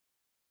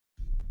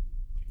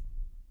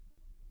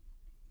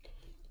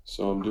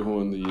So I'm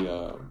doing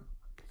the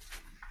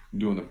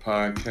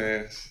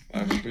podcast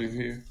I've been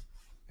here,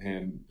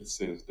 and it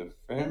says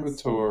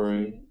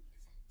defamatory,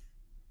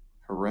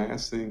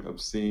 harassing,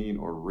 obscene,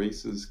 or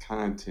racist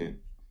content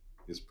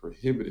is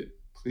prohibited.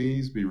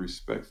 Please be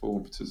respectful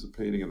when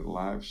participating in a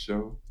live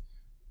show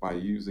by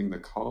using the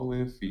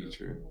call-in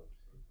feature.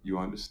 You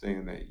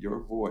understand that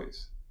your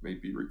voice may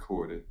be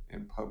recorded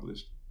and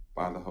published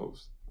by the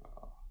host.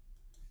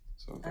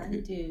 So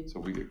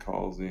we get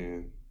calls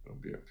in. It'll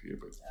be up here,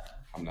 but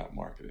I'm not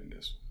marketing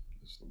this one.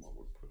 This is the one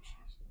we're pushing.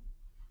 So.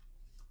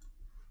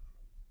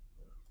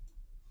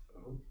 I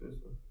hope this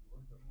one.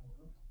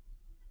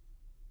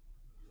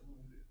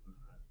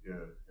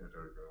 Yeah, there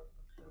we go.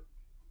 Okay.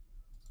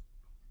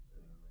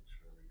 And make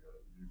sure we got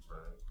you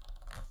right.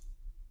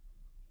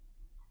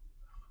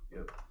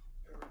 Yep,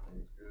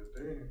 everything's good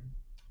there.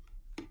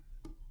 And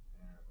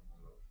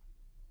I'm gonna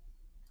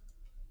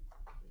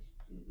just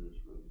do this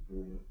really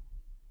good.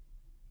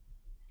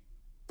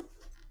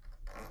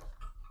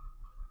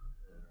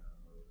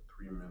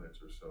 3 minutes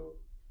or so.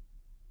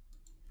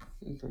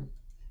 Okay.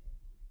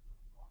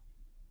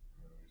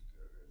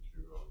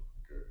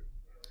 Good.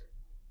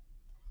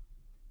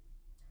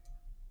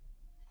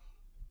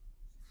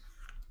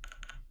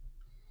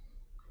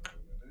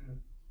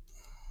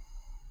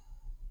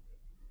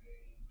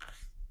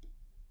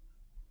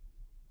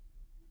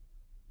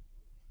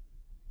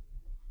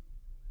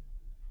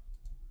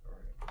 All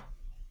right.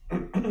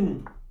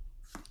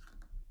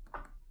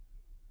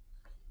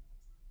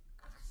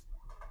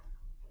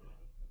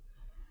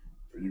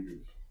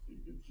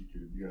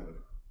 You gotta,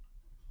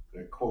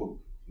 that quote,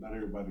 not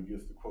everybody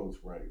gets the quotes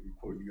right. You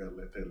gotta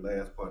let that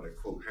last part of that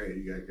quote, hey,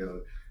 you gotta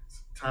go,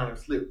 time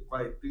slip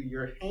right through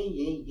your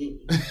hand.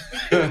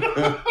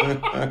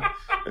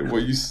 And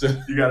what you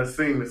said. You gotta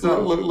sing the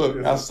song.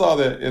 Look, I saw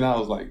that and I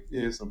was like,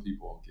 yeah, some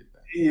people won't get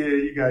that.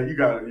 Yeah, you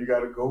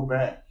gotta go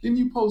back. Didn't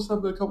you post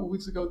something a couple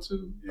weeks ago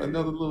too? Yeah.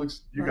 Another little.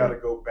 You gotta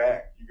go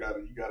back. You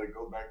gotta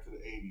go back to the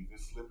 80s.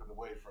 It's slipping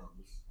away from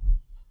us.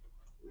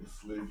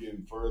 It's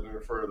getting further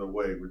and further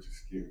away, which is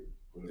scary.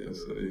 But yes,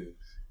 it is.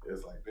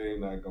 It's like they're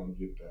not gonna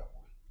get that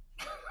one.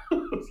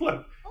 it's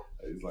like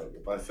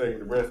if I sang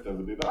the rest of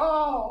it, then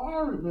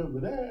I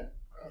remember that.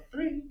 I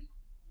think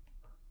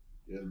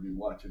you had to be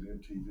watching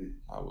MTV.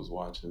 I was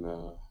watching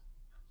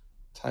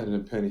Tighter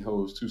Than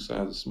Pantyhose, Two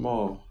Sides of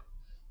Small.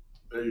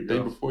 There you go.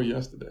 Day before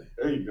yesterday.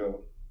 There you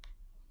go.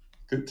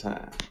 Good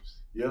times.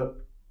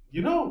 Yep.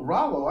 You know,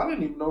 Rollo. I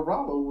didn't even know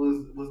Rollo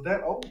was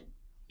that old.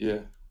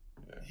 Yeah.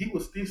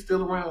 He's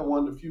still around,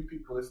 one of the few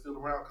people that's still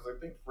around, because I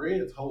think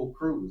Fred's whole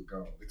crew is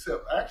gone.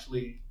 Except,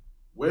 actually,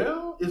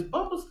 well, is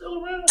Bubba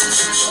still around?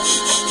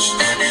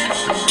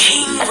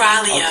 King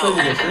Ralio. I'll tell you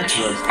what's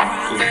interesting is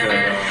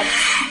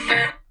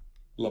that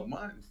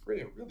Lamont and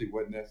Fred really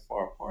wasn't that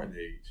far apart in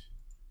age.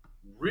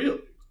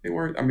 Really? They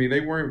weren't,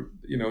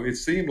 it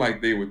seemed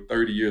like they were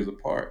 30 years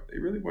apart. They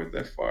really weren't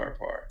that far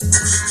apart.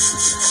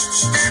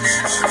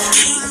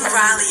 King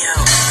Ralio.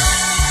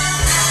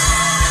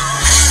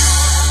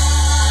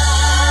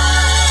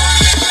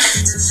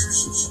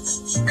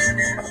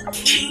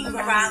 King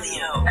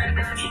Ralio.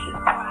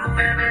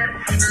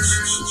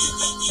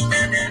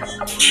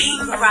 King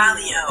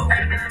Ralio.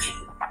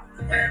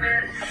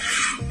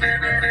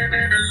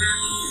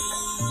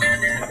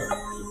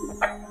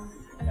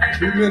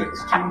 2 minutes.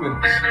 2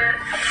 minutes.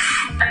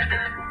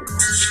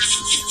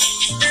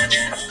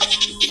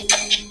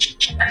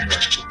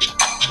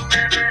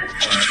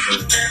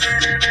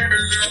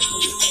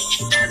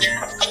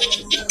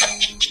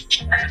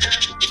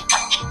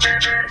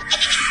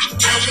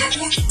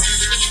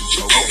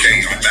 Okay,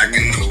 I'm back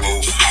in the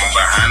booth,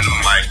 behind the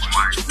mic,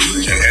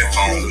 your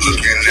headphones,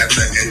 looking at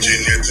the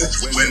engineer to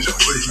the window.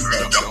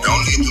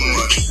 Don't need too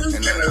much.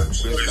 And then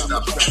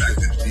stop the fact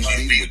that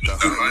DJ beat the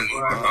honey.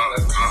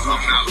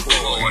 I'm not a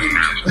boy.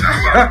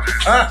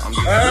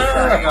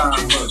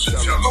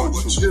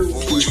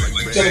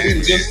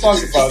 We just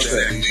talked about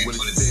that.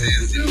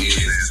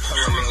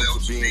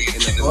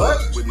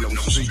 What? With no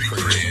street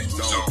cred.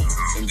 So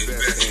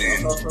invest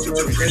in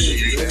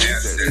depreciated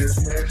assets.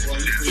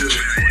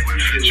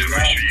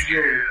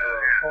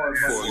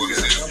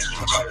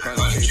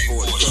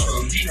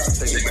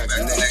 Take it back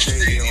the next day,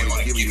 they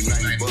only give you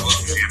 $90.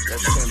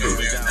 That's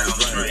 $10 down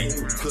the drain.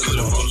 Could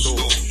have bought a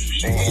store.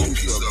 Or a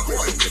piece of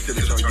equipment that could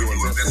have turned you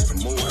investment for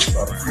more.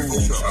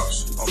 Food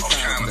trucks, all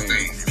kind of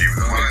things.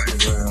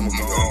 I'm going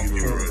to go give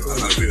you a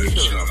little bit of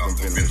shit up and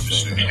finish the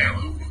shit.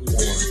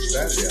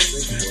 Saturday, I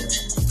think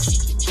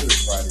it was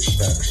Friday,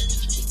 Saturday.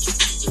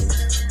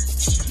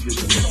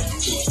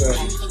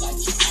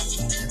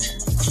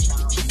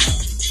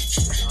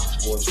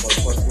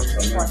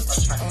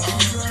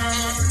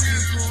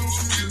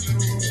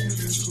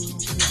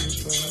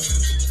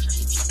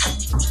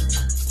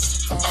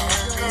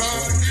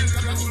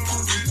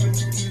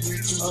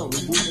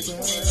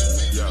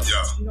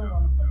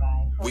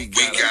 We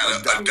got a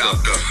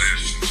doctor.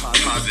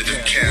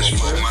 Positive cash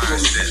flow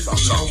mindset. I'm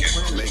talking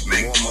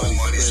make more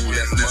money, spend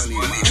less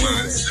money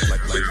mindset.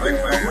 Like my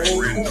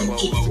friend go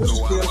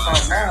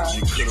out.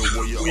 You could've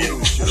wore your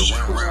own shit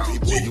around.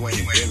 People you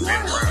ain't been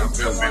around.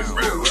 Different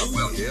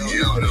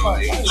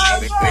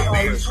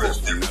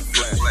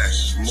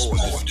flash,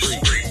 more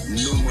discreet.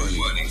 New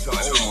money to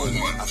old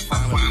money. I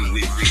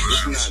finally reach.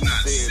 It's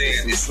not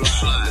said, it's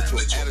implied.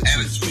 Let your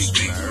attitude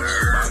speak.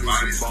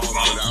 Everybody's involved,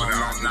 but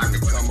I'm not gonna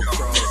come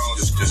across.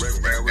 Just correct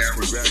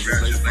errors,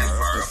 congratulations,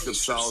 fire up the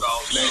sauce.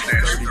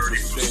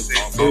 30%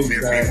 off of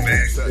every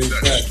bag.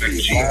 That's the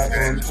key.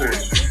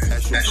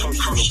 That's your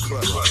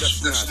personal club.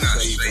 That's not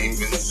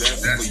savings.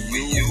 That's for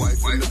you,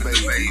 wife and the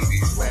baby.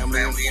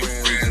 Family and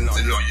friends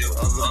and all your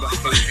other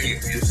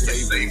behaviors. Your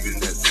savings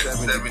at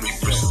 70%.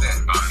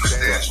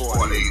 That's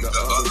 40. The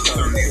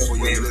other 30 for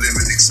your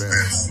living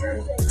expense.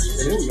 And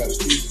then we got to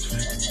keep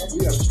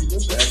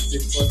this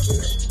aspect for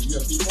that. You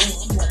got to keep on.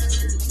 I'm like,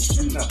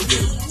 you're not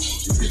good.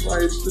 You keep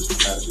right, it's just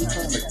trying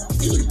to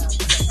kill you.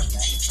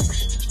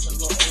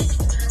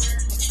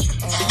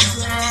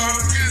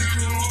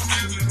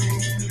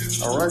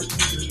 All right.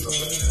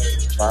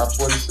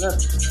 5:47.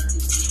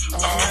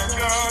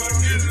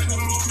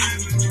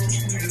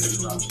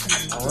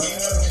 All right.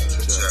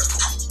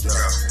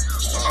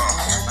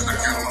 I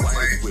got my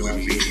wife with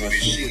me.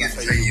 She can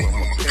tell you what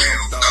I'm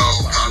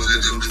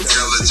positive,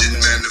 intelligent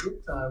man. Big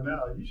time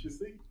now, you should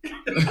see.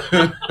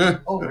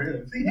 Oh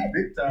man, see, he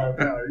big time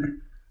now.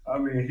 I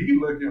mean,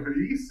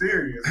 he's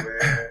serious,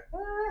 man.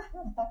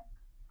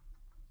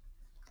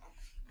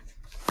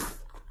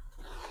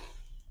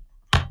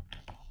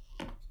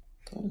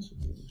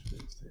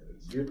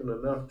 Given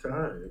enough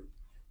time.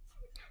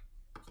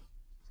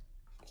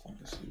 I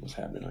can see what's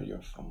happening on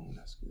your phone.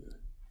 That's good.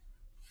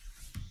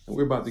 And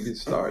we're about to get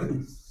started.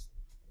 1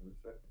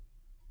 second.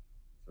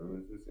 So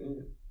is this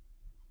in?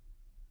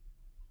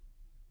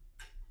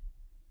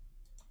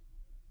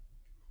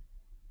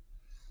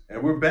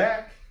 And we're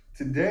back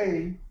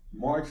today,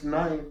 March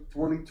 9th,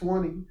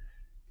 2020.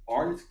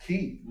 Artist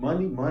Keith,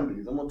 Money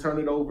Mondays. I'm gonna turn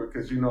it over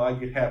because I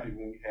get happy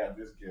when we have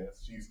this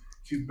guest.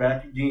 She's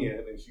back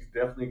again, and she's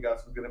definitely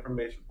got some good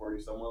information for you.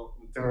 So I'm gonna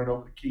turn it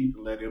over to Keith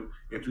and let him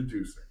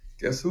introduce her.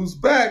 Guess who's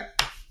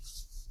back?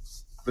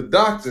 The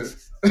doctor.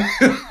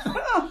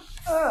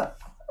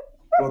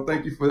 Well,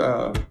 thank you for,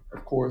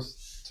 of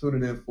course,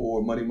 tuning in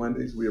for Money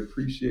Mondays. We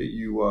appreciate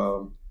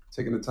you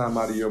taking the time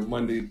out of your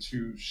Monday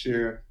to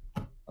share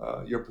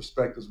your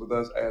perspectives with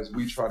us as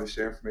we try to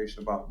share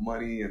information about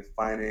money and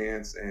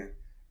finance and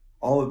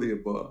all of the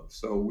above.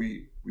 So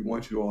we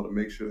want you all to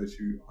make sure that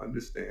you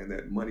understand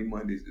that Money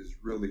Mondays is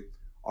really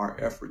our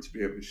effort to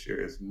be able to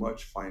share as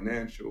much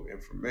financial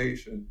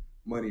information,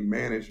 money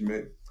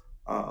management,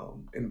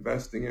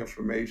 investing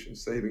information,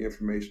 saving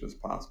information as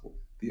possible.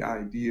 The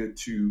idea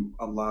to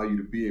allow you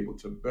to be able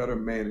to better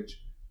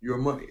manage your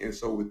money. And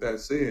so with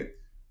that said,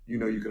 you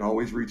can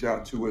always reach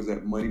out to us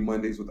at Money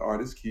Mondays with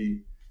Artist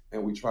Keith,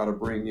 and we try to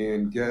bring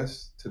in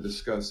guests to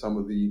discuss some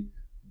of the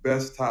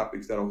best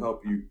topics that'll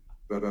help you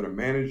better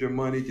manage your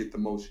money, get the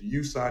most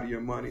use out of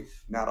your money,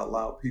 not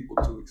allow people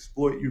to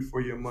exploit you for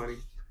your money,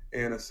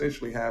 and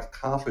essentially have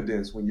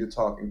confidence when you're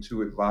talking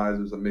to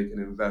advisors or making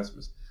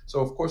investments. So,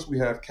 of course, we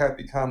have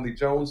Kathy Conley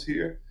Jones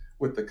here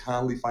with the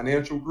Conley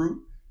Financial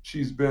Group.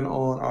 She's been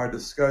on our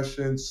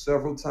discussion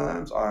several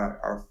times,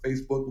 our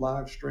Facebook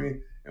live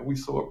stream, and we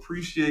so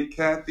appreciate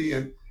Kathy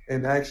and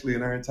actually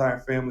and our entire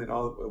family and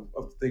all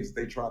of the things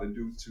they try to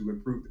do to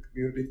improve the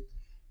community.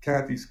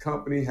 Kathy's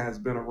company has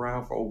been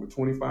around for over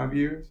 25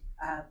 years.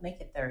 Make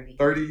it 30.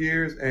 30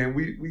 years, and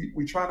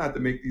we try not to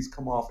make these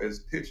come off as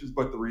pitches,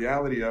 but the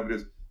reality of it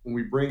is when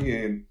we bring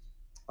in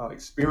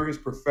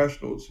experienced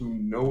professionals who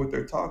know what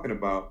they're talking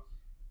about,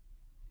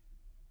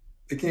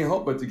 they can't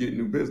help but to get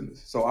new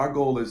business. So our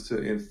goal is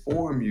to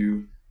inform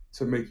you,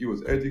 to make you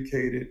as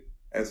educated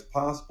as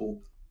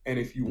possible. And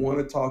if you want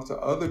to talk to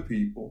other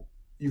people,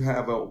 you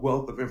have a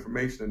wealth of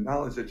information and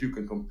knowledge that you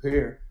can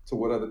compare to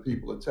what other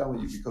people are telling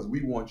you, because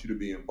we want you to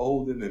be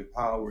emboldened,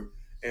 empowered.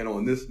 And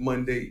on this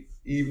Monday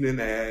evening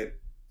at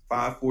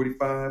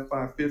 5:45,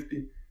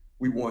 5:50,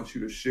 we want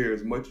you to share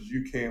as much as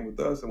you can with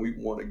us, and we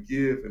want to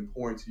give and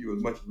pour into you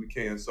as much as we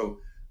can. So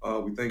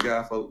we thank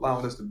God for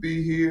allowing us to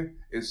be here.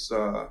 It's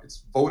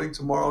voting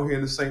tomorrow here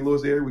in the St.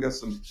 Louis area. We got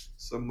some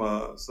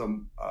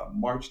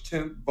March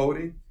 10th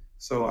voting.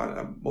 So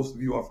most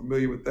of you are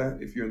familiar with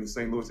that if you're in the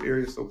St. Louis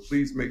area. So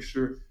please make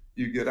sure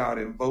you get out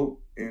and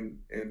vote in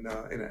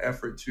an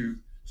effort to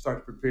start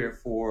to prepare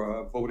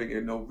for voting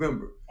in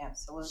November.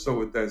 Absolutely. So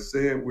with that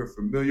said, we're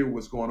familiar with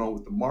what's going on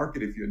with the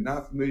market. If you're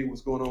not familiar with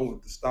what's going on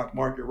with the stock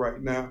market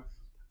right now,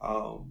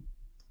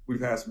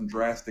 we've had some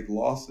drastic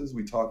losses.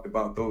 We talked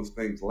about those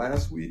things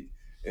last week.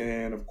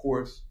 And of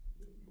course,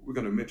 we're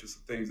going to mention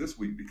some things this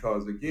week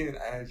because, again,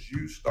 as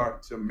you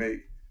start to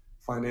make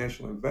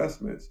financial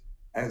investments,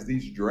 as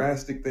these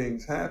drastic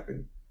things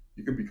happen,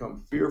 you can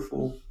become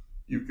fearful.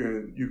 You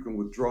can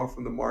withdraw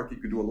from the market.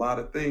 You can do a lot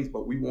of things,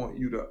 but we want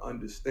you to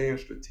understand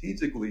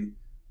strategically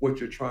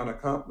what you're trying to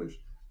accomplish.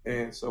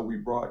 And so we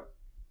brought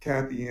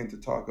Kathy in to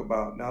talk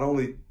about not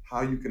only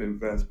how you can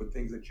invest, but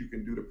things that you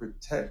can do to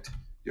protect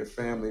your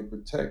family and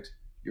protect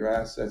your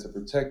assets and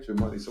protect your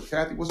money. So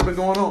Kathy, what's been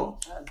going on?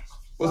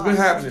 What's been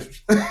happening?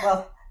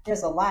 Well,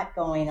 there's a lot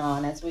going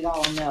on, as we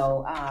all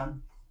know.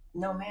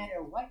 No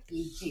matter what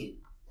you do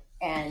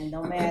and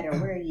no matter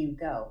where you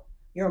go,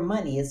 your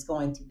money is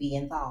going to be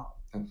involved.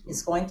 Absolutely.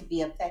 It's going to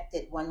be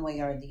affected one way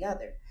or the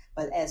other.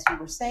 But as you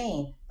were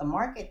saying, the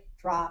market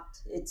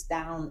dropped, it's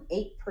down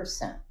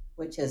 8%,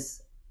 which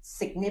is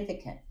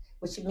significant,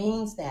 which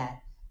means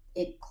that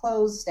it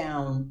closed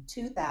down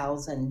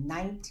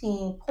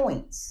 2,019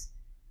 points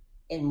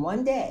in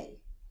one day.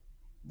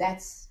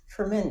 That's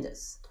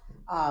tremendous.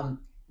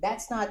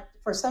 That's not,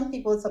 for some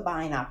people, it's a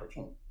buying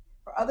opportunity.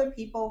 For other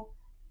people,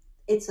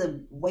 it's a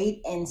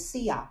wait and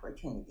see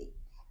opportunity.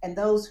 And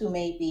those who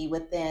may be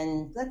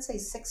within, let's say,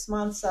 6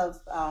 months of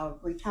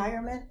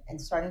retirement and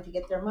starting to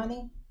get their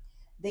money,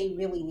 they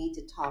really need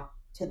to talk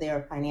to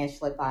their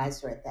financial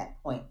advisor at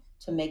that point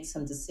to make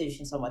some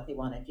decisions on what they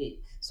want to do.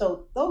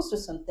 So those are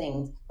some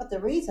things. But the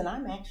reason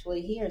I'm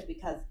actually here is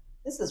because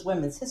this is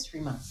Women's History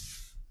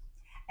Month.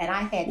 And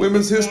I had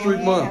Women's History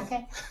Month.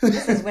 Okay,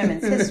 this is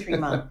Women's History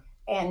Month.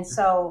 And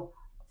so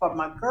for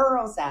my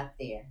girls out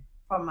there,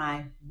 for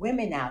my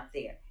women out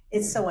there,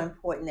 it's so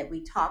important that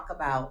we talk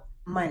about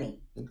money,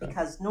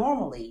 because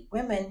normally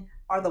women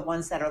are the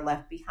ones that are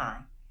left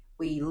behind.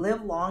 We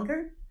live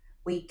longer,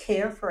 we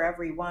care for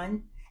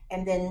everyone,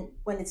 and then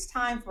when it's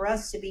time for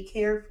us to be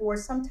cared for,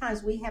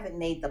 sometimes we haven't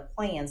made the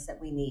plans that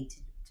we need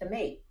to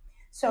make.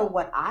 So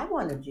what I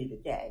want to do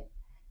today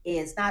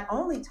is not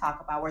only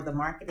talk about where the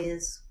market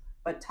is,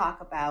 but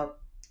talk about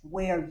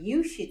where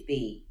you should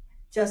be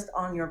just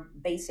on your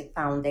basic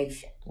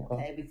foundation.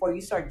 Okay, before you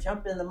start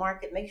jumping in the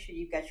market, make sure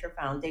you've got your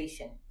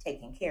foundation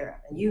taken care of.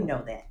 And you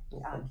know that,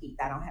 Keith,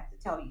 I don't have to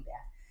tell you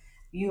that.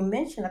 You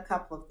mentioned a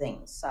couple of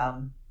things.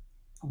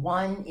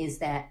 One is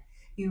that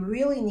you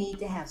really need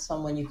to have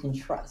someone you can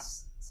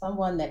trust.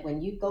 Someone that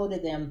when you go to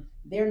them,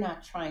 they're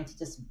not trying to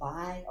just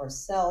buy or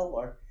sell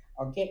or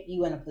get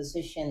you in a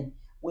position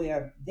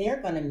where they're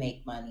going to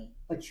make money,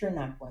 but you're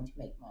not going to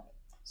make money.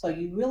 So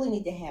you really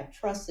need to have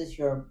trust as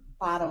your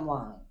bottom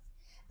line.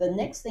 The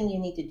next thing you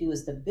need to do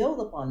is to build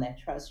upon that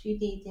trust. You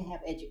need to have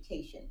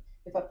education.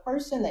 If a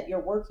person that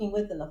you're working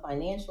with in the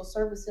financial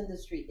service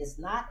industry is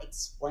not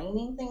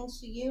explaining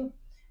things to you,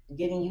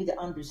 getting you to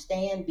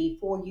understand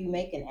before you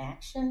make an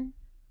action,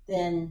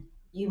 then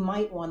you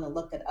might want to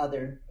look at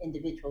other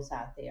individuals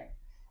out there.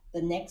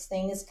 The next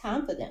thing is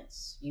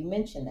confidence. You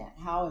mentioned that,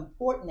 how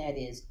important that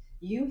is.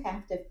 You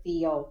have to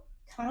feel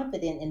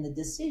confident in the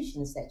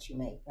decisions that you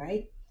make,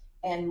 right?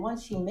 And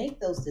once you make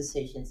those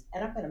decisions,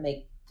 and I'm going to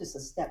make just a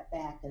step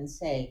back and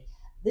say,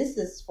 this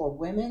is for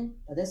women,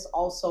 but this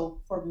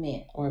also for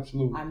men. Oh,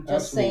 absolutely. I'm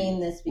just saying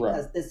this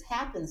because this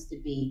happens to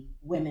be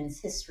Women's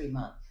History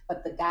Month.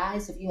 But the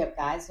guys, if you have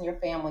guys in your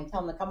family,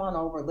 tell them to come on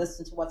over,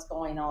 listen to what's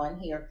going on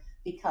here,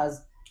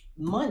 because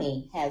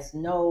money has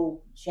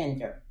no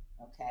gender,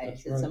 okay?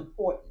 It's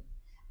important.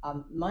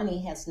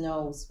 Money has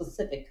no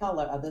specific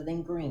color other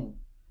than green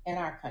in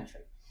our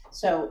country.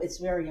 So it's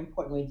very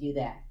important we do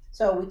that.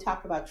 So we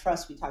talked about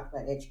trust, we talked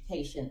about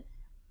education,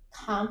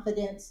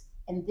 confidence,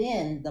 and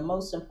then the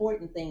most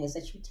important thing is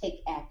that you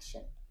take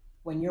action.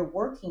 When you're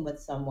working with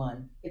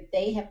someone, if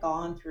they have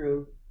gone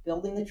through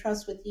building the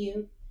trust with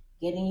you,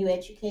 getting you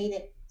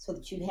educated so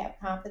that you have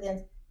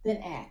confidence,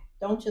 then act.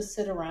 Don't just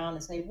sit around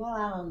and say, well,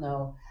 I don't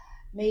know,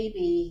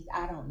 maybe,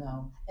 I don't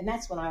know. And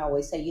that's when I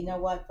always say, you know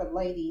what, for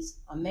ladies,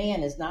 a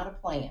man is not a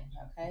plan,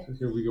 okay?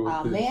 Here we go with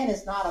a man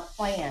is not a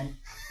plan,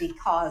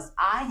 because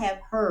I have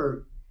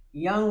heard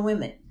young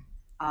women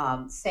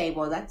say,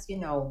 well, that's,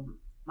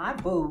 my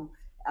boo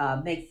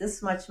makes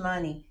this much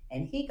money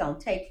and he gonna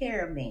take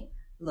care of me.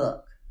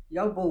 Look,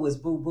 your boo is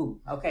boo-boo,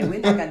 okay? We're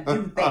not gonna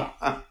do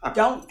that.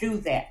 Don't do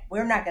that.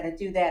 We're not gonna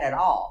do that at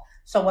all.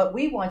 So what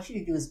we want you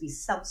to do is be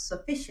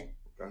self-sufficient.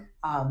 Okay.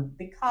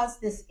 Because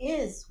this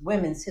is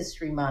Women's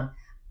History Month,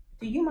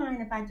 do you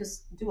mind if I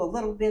just do a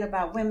little bit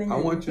about women? I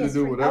want you to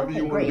do whatever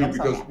you want to do,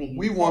 because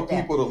we want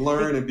people to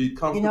learn and be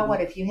comfortable. You know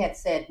what? If you had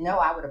said no,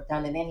 I would have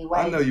done it anyway.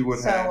 I know you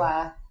would have.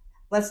 So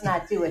let's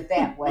not do it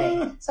that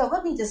way. So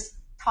let me just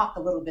talk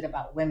a little bit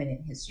about women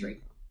in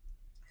history.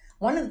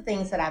 One of the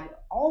things that I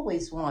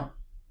always want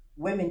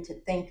women to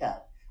think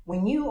of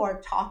when you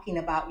are talking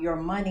about your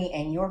money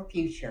and your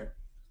future,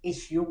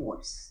 it's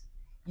yours.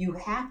 You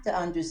have to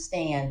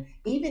understand,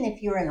 even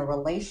if you're in a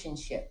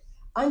relationship,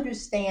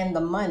 understand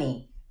the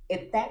money.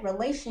 If that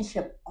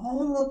relationship,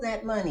 all of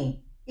that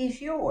money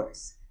is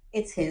yours,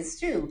 it's his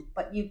too.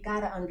 But you've got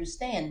to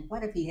understand,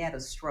 what if he had a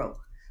stroke?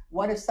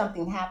 What if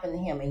something happened to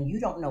him and you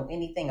don't know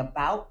anything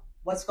about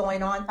what's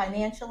going on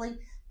financially?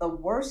 The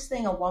worst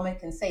thing a woman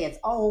can say is,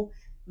 oh,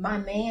 my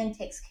man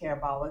takes care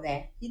of all of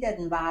that. He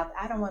doesn't bother.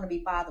 I don't want to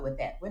be bothered with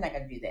that. We're not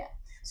going to do that.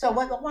 So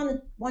what I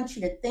want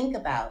you to think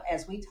about,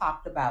 as we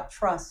talked about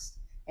trust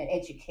and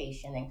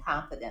education and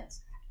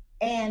confidence,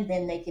 and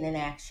then making an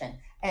action.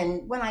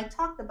 And when I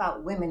talked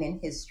about women in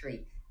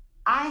history,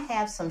 I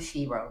have some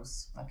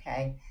sheroes,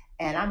 okay?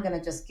 And I'm going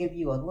to just give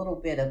you a little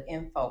bit of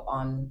info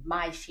on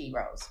my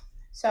sheroes.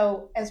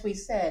 So as we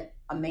said,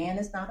 a man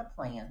is not a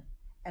plan.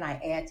 And I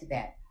add to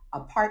that, a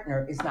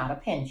partner is not a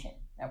pension.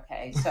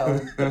 Okay, so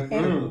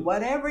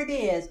whatever it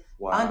is,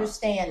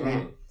 understand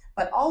that.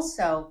 But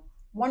also,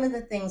 one of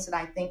the things that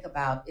I think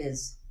about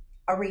is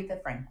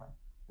Aretha Franklin.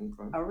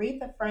 Okay.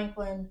 Aretha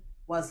Franklin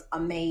was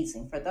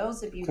amazing. For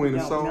those of you who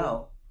don't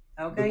know,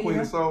 okay, the Queen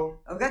of Soul.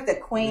 Okay, the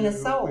Queen of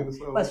Soul.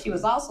 But she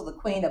was also the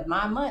queen of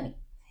my money.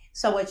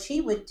 So what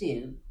she would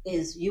do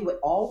is you would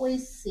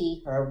always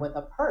see her with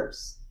a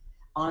purse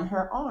on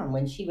her arm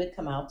when she would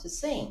come out to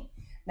sing.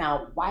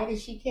 Now, why did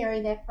she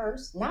carry that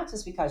purse? Not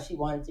just because she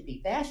wanted to be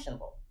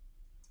fashionable.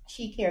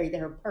 She carried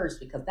her purse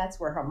because that's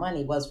where her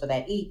money was for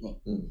that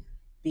evening.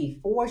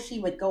 Before she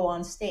would go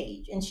on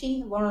stage. And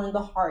she learned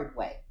the hard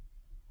way.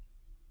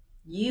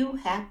 You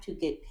have to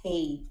get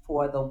paid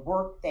for the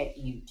work that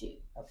you do,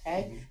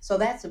 okay? So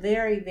that's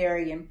very,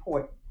 very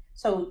important.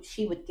 So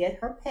she would get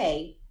her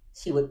pay,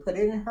 she would put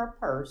it in her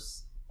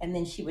purse, and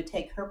then she would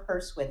take her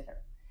purse with her.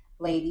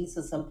 Ladies,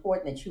 it's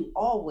important that you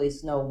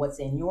always know what's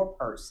in your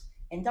purse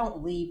and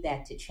don't leave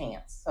that to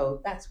chance.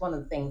 So that's one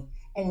of the things.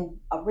 And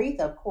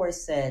Aretha, of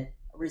course, said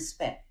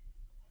respect.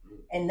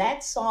 And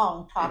that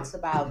song talks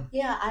about,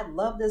 yeah, I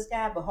love this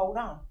guy, but hold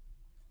on.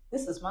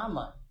 This is my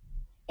money.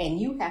 And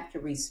you have to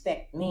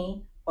respect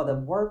me for the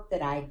work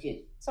that I do.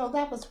 So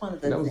that was one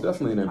of the That was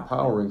definitely an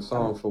empowering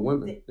song for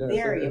women.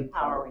 Very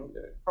empowering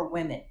for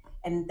women.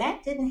 And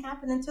that didn't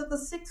happen until the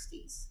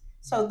 60s.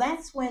 So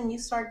that's when you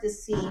start to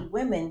see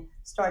women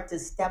start to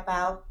step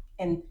out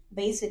and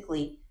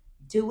basically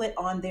do it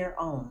on their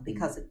own.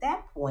 Because at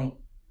that point,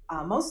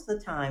 most of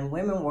the time,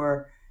 women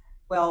were,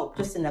 well,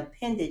 just an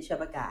appendage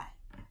of a guy.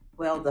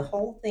 Well, the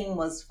whole thing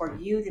was for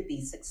you to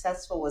be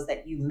successful was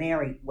that you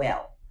married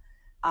well.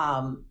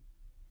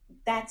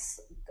 That's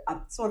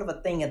sort of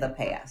a thing of the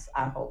past,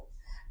 I hope.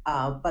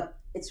 But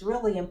it's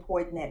really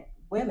important that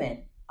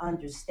women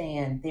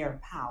understand their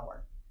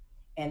power.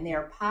 And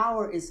their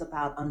power is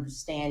about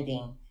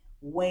understanding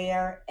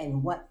where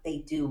and what they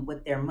do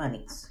with their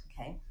monies,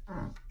 okay?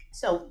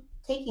 So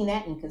taking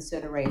that in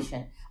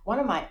consideration, one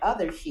of my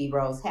other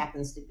sheroes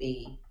happens to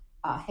be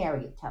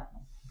Harriet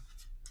Tubman.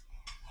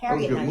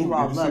 Harriet, now you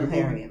all love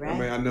Harriet, right?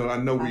 I mean, I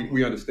know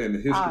we understand the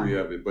history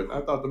of it, but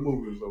I thought the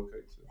movie was okay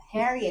too.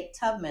 Harriet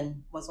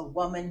Tubman was a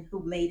woman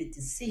who made a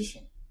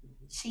decision.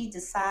 She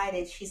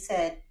decided, she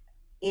said,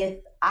 if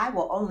I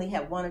will only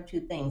have one or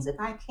two things, if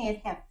I can't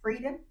have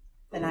freedom,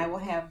 then I will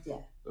have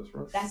death. That's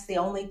right. That's the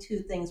only two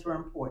things were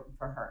important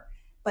for her.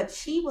 But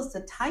she was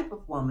the type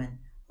of woman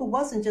who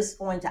wasn't just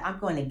I'm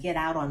going to get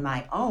out on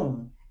my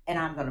own and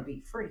I'm going to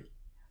be free.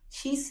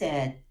 She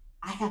said,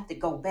 I have to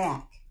go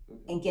back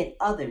and get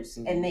others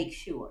and make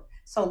sure.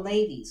 So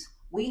ladies,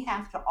 we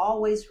have to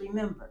always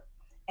remember,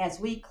 as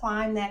we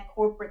climb that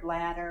corporate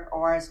ladder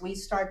or as we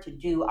start to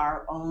do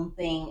our own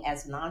thing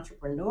as an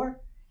entrepreneur,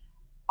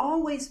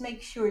 always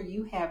make sure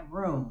you have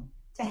room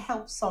to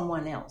help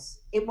someone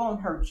else. It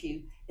won't hurt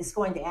you. It's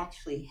going to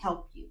actually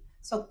help you.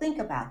 So think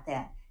about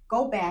that.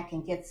 Go back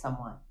and get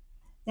someone.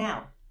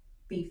 Now,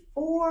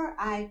 before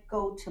I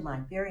go to my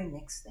very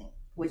next thing,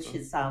 which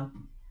is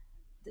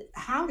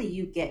how do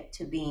you get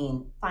to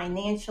being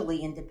financially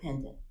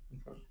independent?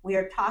 We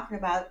are talking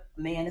about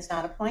a man is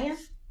not a plan.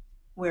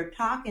 We're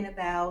talking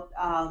about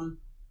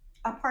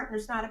a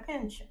partner's not a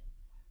pension.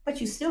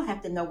 But you still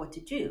have to know what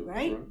to do,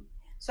 right?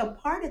 So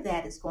part of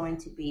that is going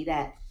to be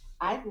that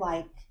I'd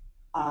like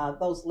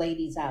those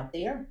ladies out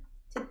there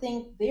to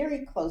think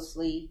very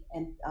closely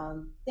and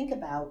think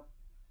about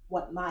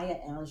what Maya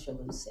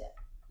Angelou said.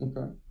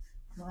 Okay.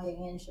 Maya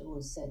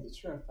Angelou said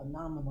that you're a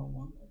phenomenal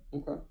woman.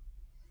 Okay.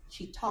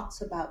 She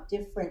talks about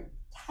different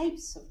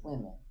types of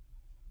women,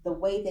 the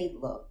way they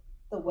look,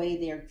 the way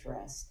they're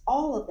dressed,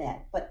 all of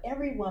that. But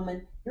every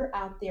woman, you're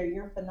out there,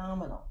 you're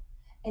phenomenal.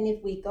 And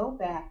if we go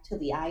back to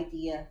the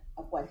idea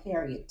of what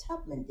Harriet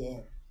Tubman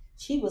did,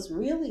 she was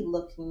really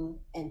looking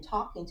and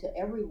talking to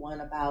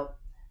everyone about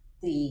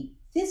the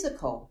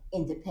physical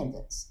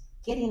independence,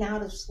 getting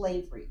out of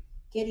slavery,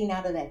 getting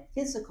out of that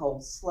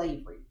physical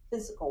slavery,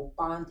 physical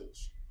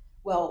bondage.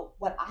 Well,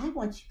 what I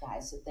want you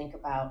guys to think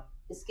about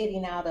is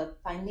getting out of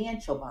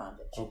financial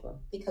bondage. Okay.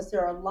 Because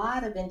there are a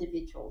lot of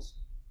individuals,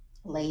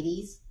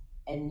 ladies,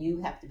 and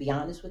you have to be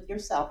honest with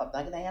yourself. I'm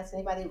not going to ask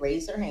anybody to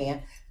raise their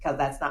hand because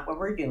that's not what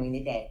we're doing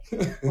today.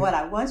 What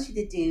I want you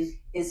to do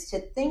is to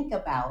think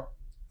about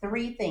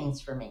 3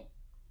 things for me.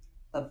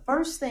 The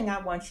first thing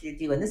I want you to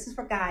do, and this is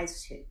for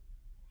guys too,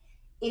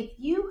 if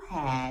you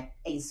had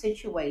a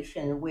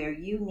situation where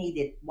you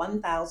needed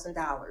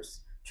 $1,000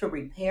 to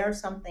repair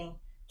something,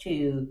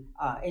 to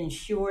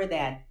ensure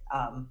that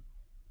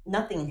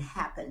nothing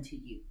happened to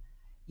you,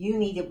 you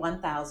needed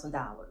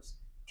 $1,000.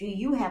 Do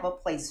you have a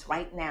place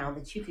right now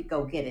that you could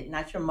go get it?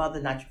 Not your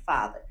mother, not your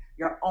father,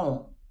 your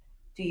own.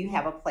 Do you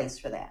have a place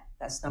for that?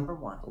 That's number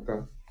 1.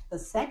 Okay. The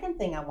second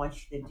thing I want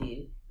you to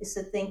do is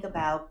to think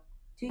about,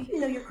 do you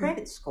know your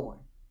credit score?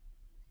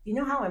 You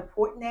know how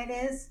important that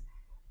is?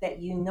 That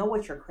you know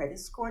what your credit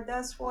score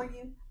does for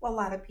you? Well, a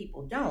lot of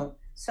people don't.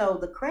 So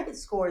the credit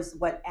score is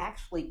what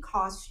actually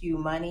costs you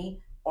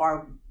money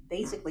or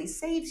basically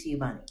saves you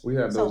money. We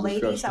have those so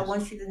ladies, I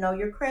want you to know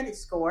your credit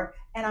score,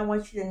 and I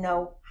want you to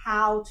know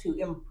how to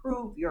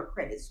improve your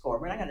credit score.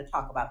 We're not going to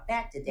talk about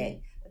that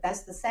today, but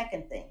that's the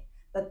second thing.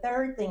 The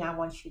third thing I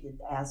want you to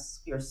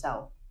ask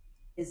yourself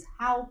is,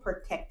 how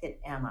protected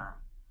am I?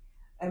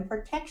 And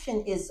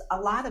protection is a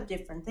lot of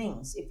different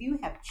things. If you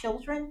have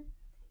children,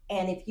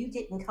 and if you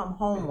didn't come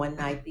home one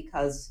night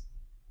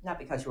not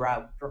because you were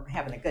out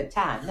having a good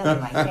time,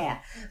 nothing like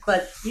that,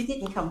 but you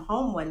didn't come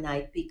home one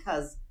night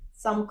because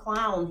some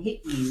clown hit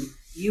you,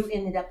 you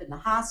ended up in the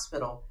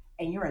hospital,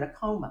 and you're in a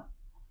coma.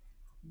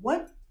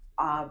 What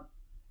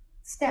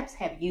steps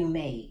have you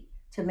made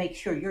to make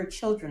sure your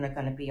children are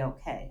going to be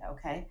okay?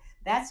 Okay,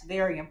 that's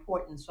very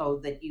important, so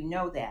that you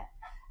know that.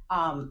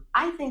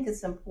 I think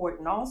it's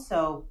important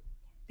also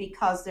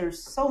because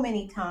there's so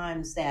many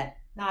times that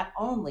not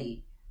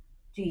only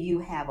do you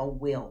have a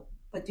will,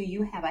 but do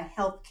you have a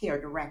health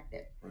care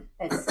directive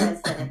that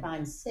says that if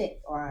I'm sick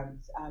or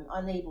I'm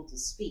unable to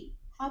speak,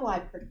 how do I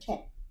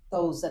protect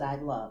those that I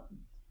love?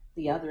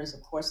 The other is,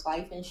 of course,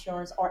 life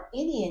insurance or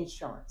any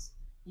insurance.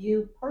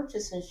 You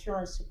purchase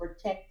insurance to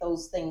protect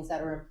those things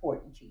that are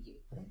important to you.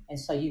 And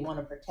so you want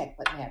to protect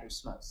what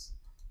matters most.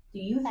 Do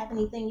you have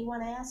anything you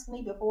want to ask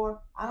me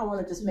before? I don't want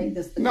to just make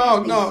this the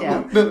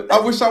show. I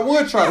wish I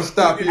would try to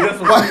stop you.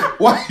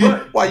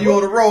 Why you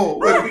on the roll?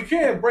 Well, we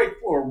can break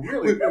for a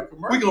really good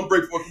commercial. We're going to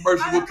break for a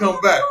commercial. We'll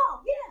come back.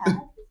 Yeah,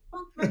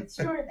 I'm pretty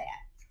sure of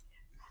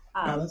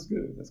that. No, that's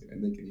good. That's good.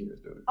 And they can hear us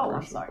do it. Oh,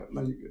 I'm sorry.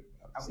 No, you're good.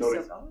 Are we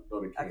still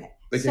going? Okay.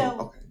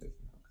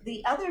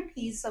 The other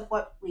piece of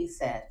what we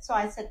said. So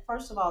I said,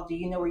 first of all, do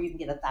you know where you can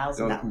get $1,000?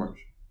 We're on a commercial.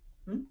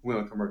 We're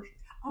on a commercial.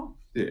 Oh.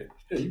 Yeah.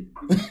 You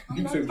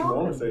said you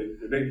want to say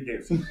it. Then you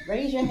can't see.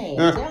 Raise your hand.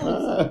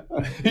 Tell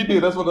me. He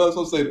did. That's what I was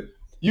going to say.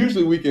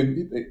 Usually we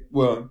can,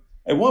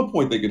 at one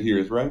point they could hear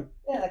us, right?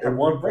 Yeah, like at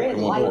one red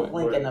light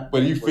blinking up.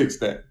 But you fixed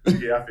that.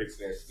 Yeah, I fixed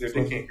that. They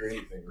can't hear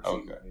anything.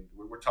 Okay.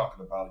 We're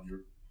talking about your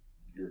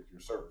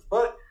service.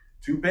 But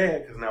too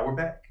bad, because now we're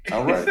back.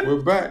 All right,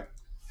 we're back.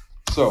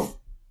 So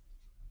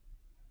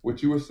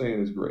what you were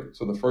saying is great.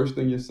 So the first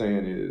thing you're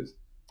saying is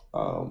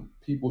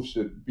people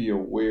should be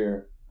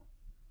aware,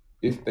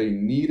 if they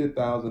need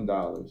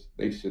 $1,000,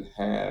 they should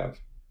have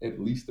at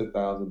least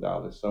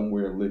 $1,000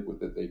 somewhere liquid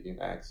that they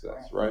can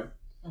access, right?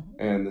 Mm-hmm.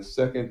 And the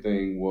second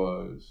thing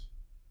was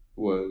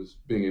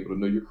being able to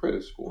know your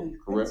credit score,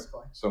 correct?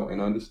 So, and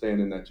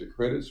understanding that your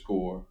credit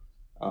score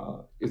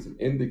is an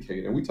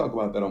indicator, and we talk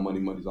about that on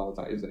Money Mondays all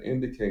the time, is an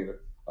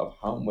indicator of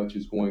how much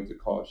it's going to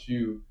cost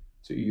you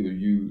to either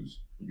use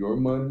your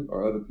money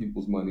or other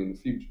people's money in the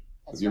future.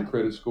 If your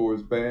credit score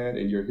is bad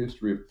and your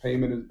history of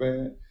payment is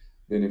bad,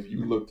 then if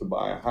you look to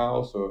buy a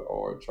house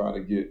or try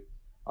to get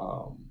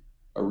a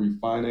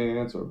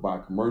refinance or buy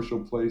a commercial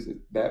place,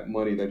 that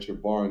money that you're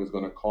borrowing is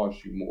going to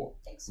cost you more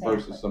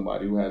versus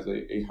somebody who has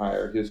a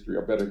higher history,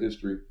 a better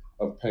history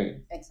of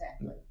paying.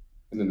 Exactly.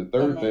 And then the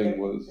third thing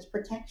was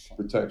protection.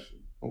 Protection.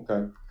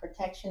 Okay.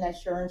 Protection,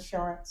 that's your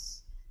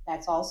insurance.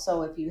 That's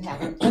also if you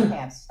happen to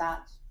have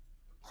stocks.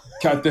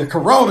 Got that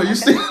corona, you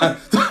see?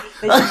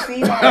 Did you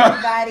see that,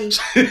 everybody?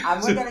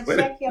 We're going to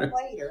check you up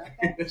later.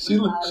 Okay? She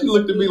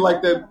looked at me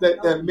like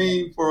that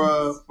meme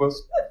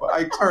for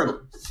Ike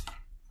Turner.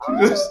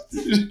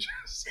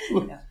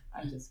 No,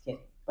 I'm just kidding,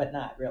 but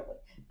not really.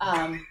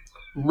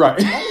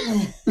 Right.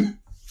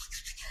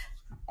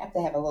 Have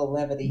to have a little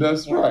levity.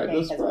 That's here, right.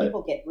 Okay? That's right.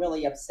 People get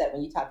really upset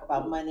when you talk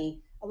about Mm-hmm.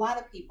 money. A lot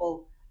of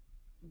people,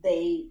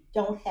 they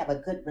don't have a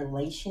good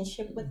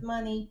relationship with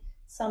money.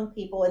 Some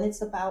people, and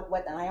it's about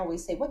and I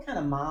always say, what kind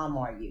of mom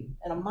are you?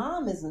 And a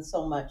mom isn't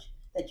so much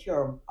that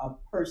you're a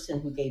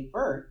person who gave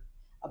birth,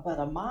 but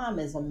a mom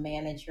is a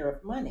manager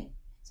of money.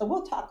 So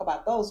we'll talk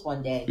about those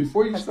one day.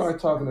 Before you start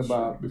talking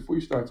about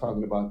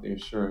the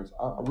insurance,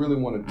 I really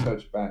want to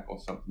touch back on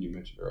something you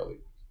mentioned earlier.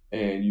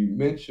 And you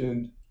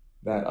mentioned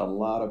that a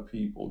lot of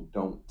people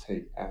don't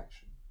take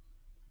action.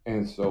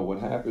 And so what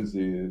happens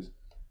is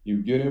you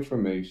get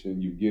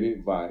information, you get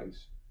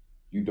advice,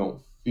 you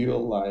don't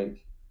feel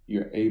like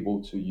you're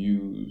able to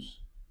use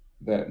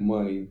that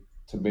money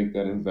to make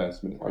that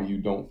investment, or you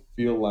don't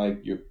feel like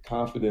you're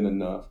confident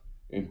enough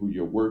in who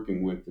you're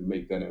working with to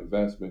make that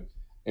investment.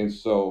 And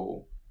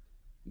so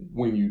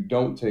when you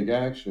don't take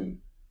action,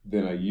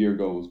 then a year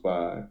goes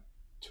by,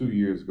 2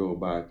 years go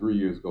by, 3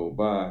 years go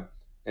by.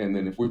 And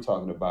then if we're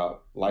talking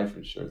about life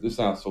insurance, this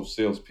sounds so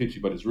sales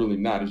pitchy, but it's really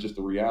not. It's just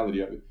the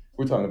reality of it.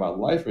 We're talking about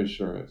life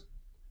insurance.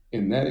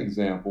 In that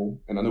example,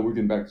 and I know we're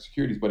getting back to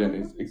securities, but in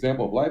the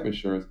example of life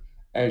insurance,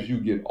 as you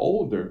get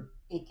older,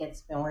 it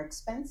gets more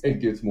expensive. It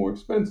gets more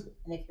expensive.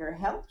 And if your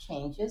health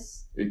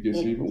changes, it gets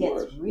even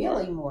worse. It gets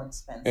really more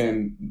expensive.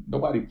 And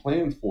nobody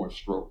plans for a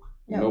stroke.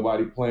 No.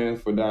 Nobody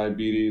plans for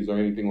diabetes or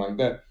anything like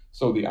that.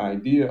 So the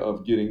idea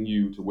of getting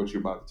you to what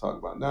you're about to talk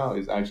about now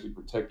is actually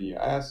protecting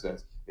your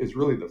assets. It's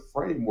really the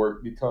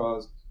framework,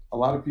 because a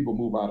lot of people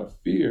move out of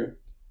fear,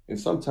 and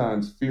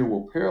sometimes fear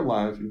will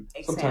paralyze you.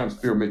 Exactly. Sometimes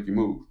fear will make you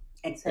move.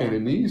 Exactly. And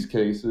in these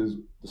cases,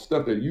 the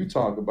stuff that you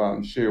talk about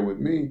and share with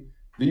me,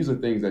 these are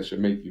things that should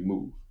make you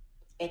move.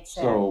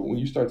 Exactly. So when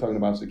you start talking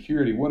about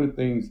security, what are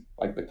things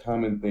like the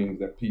common things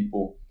that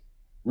people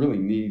really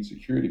need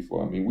security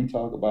for? I mean, we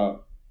talk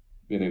about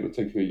being able to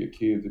take care of your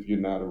kids if you're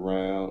not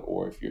around,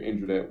 or if you're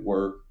injured at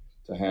work,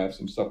 to have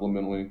some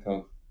supplemental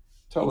income.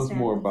 Tell us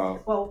more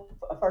about. Well,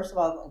 first of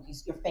all,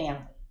 your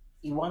family.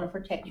 You want to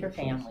protect your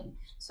family.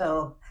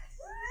 So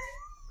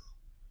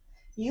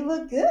you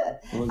look good.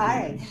 All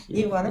right.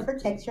 You want to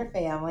protect your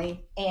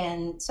family.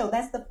 And so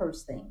that's the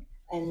first thing.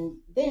 And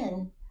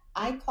then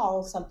I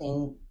call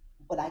something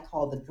what I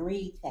call the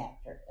greed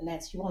factor. And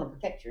that's you want to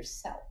protect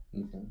yourself.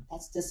 Mm-hmm.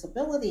 That's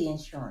disability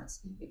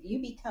insurance. If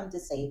you become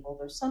disabled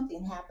or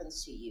something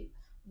happens to you,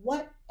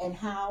 what and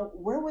how,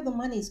 where will the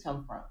monies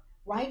come from?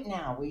 Right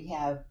now, we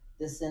have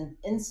this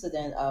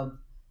incident of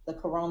the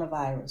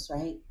coronavirus,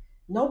 right?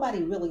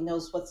 Nobody really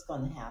knows what's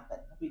going to happen.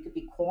 You could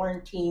be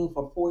quarantined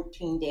for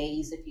 14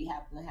 days if you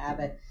happen to have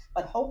it.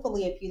 But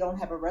hopefully, if you don't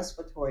have a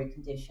respiratory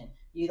condition,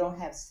 you don't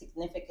have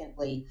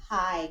significantly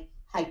high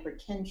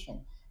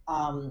hypertension,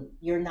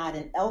 you're not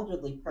an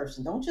elderly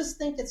person. Don't just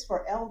think it's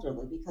for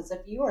elderly, because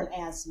if you're an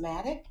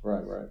asthmatic,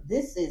 right,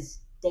 this is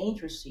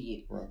dangerous to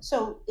you. Right.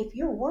 So if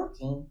you're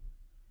working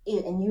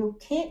and you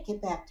can't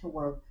get back to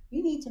work,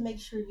 you need to make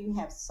sure you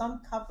have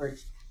some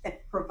coverage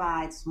that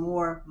provides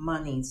more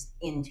monies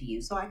into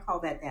you. So I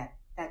call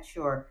that's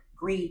your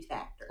greed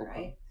factor,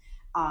 okay.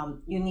 Right?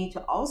 You need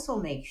to also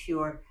make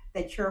sure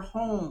that your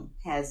home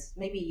has,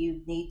 maybe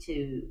you need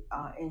to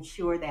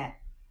ensure that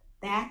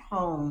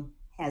home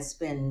has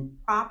been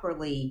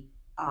properly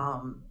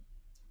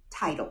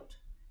titled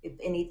if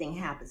anything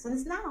happens. And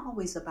it's not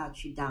always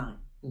about you dying.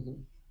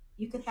 Mm-hmm.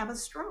 You could have a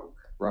stroke.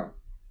 Right.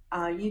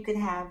 You could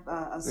have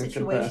a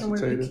situation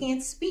where you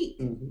can't speak,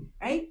 mm-hmm.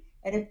 right?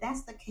 And if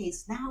that's the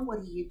case, now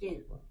what do you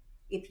do?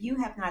 If you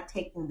have not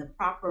taken the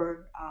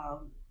proper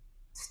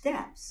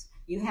steps,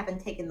 you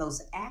haven't taken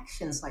those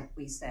actions, like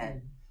we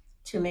said,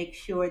 to make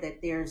sure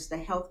that there's the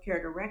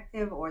healthcare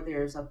directive or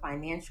there's a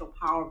financial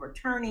power of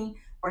attorney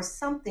or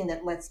something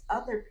that lets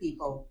other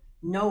people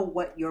know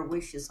what your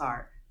wishes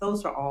are.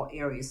 Those are all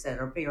areas that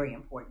are very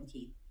important,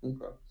 Keith.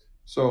 Okay.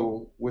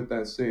 So with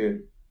that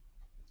said,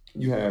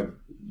 you have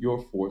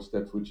your 4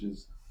 steps, which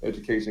is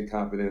education,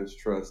 confidence,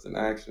 trust, and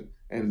action.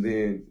 And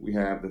then we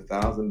have the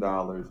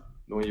 $1,000,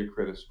 knowing your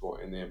credit score,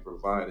 and then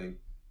providing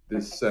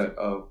this set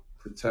of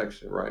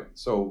protection, right?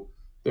 So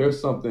there's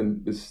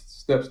something, the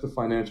steps to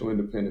financial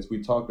independence.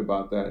 We talked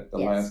about that the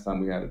last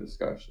time we had a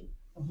discussion.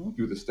 Mm-hmm.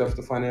 Do the steps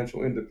to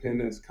financial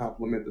independence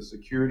complement the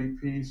security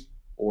piece,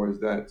 or is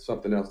that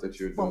something else that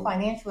you're doing? Well,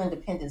 financial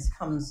independence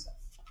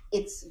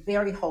it's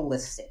very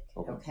holistic,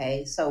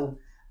 okay? So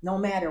no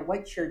matter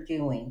what you're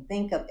doing,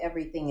 think of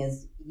everything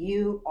as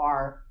you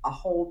are a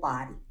whole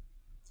body.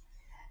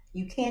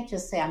 You can't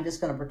just say, I'm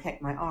just going to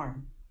protect my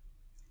arm.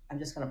 I'm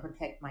just going to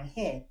protect my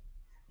head.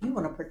 You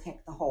want to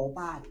protect the whole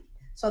body.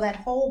 So that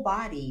whole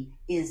body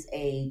is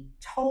a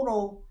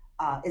total,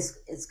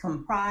 is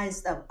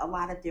comprised of a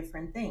lot of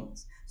different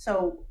things.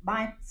 So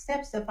my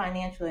steps to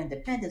financial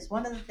independence,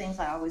 one of the things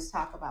I always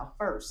talk about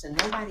first, and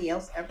nobody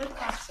else ever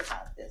talks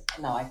about this.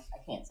 No, I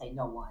can't say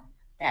no one.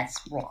 That's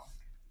wrong.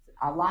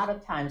 A lot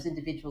of times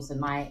individuals in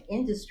my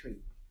industry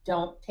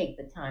don't take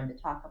the time to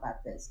talk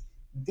about this.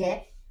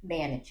 Debt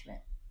management.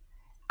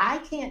 I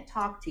can't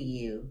talk to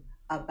you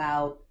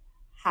about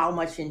how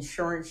much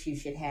insurance you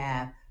should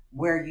have,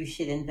 where you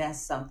should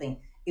invest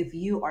something, if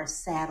you are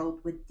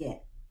saddled with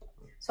debt.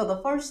 So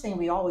the first thing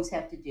we always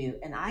have to do,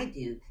 and I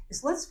do,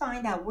 is let's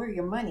find out where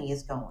your money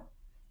is going.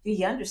 Do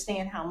you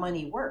understand how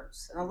money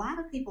works? And a lot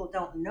of people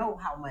don't know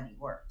how money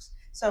works.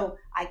 So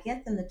I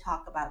get them to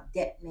talk about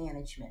debt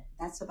management.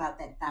 That's about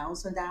that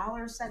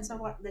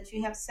 $1,000 that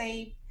you have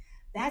saved.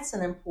 That's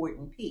an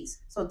important piece.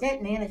 So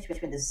debt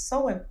management is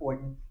so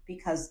important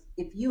because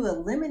if you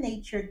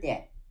eliminate your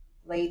debt,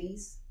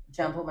 ladies,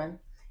 gentlemen,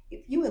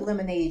 if you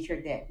eliminated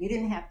your debt, you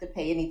didn't have to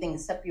pay anything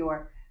except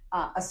your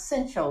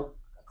essential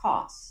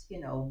costs,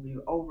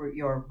 over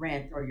your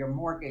rent or your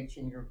mortgage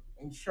and your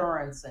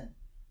insurance, and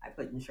I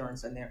put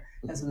insurance in there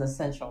as an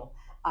essential,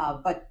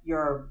 but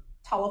your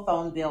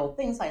telephone bill,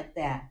 things like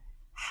that.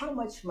 How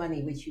much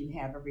money would you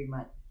have every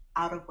month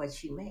out of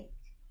what you make?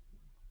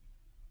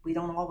 We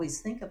don't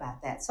always think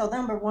about that. So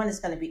number one is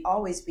going to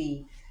always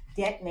be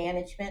debt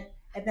management,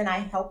 and then I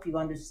help you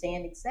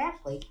understand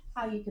exactly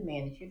how you can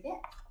manage your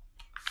debt.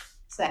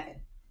 Second,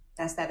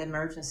 that's that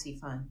emergency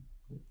fund.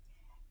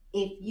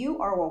 If you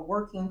are a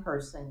working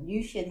person,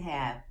 you should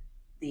have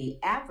the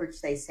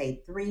average, they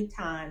say 3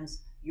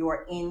 times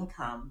your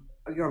income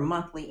or your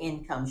monthly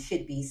income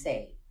should be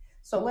saved.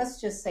 So let's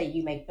just say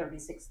you make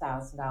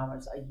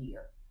 $36,000 a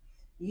year.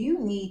 You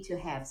need to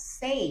have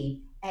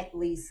saved at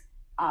least,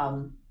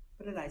 what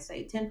did I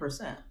say?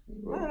 10%.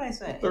 What did I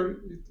say?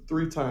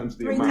 3 times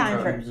the 3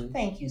 amount. times.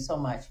 Thank you so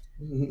much.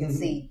 You can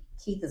see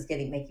Keith is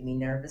making me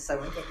nervous.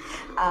 So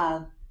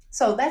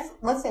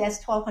let's say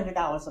that's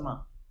 $1,200 a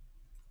month,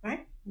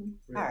 right?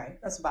 All right,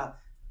 that's about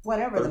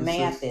whatever the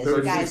math is.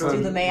 You guys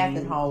do the math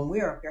at home.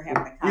 We're up here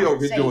having a conversation. We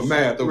over here doing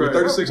math over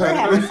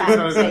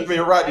 $3,600. Me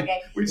and Rodney.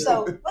 Okay?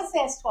 So let's say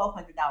it's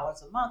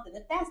 $1,200 a month, and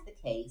if that's the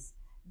case,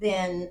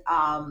 then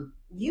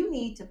you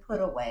need to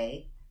put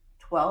away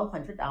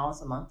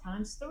 $1,200 a month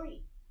times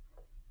 3.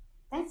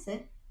 That's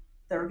it.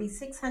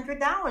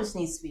 $3,600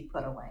 needs to be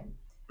put away.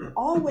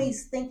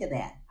 Always think of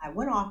that. I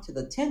went off to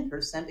the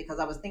 10% because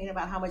I was thinking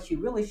about how much you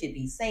really should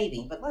be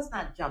saving, but let's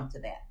not jump to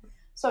that.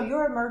 So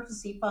your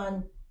emergency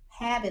fund,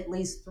 have at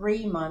least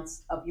 3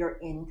 months of your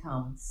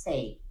income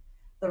saved.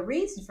 The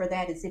reason for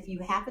that is if you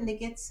happen to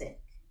get sick.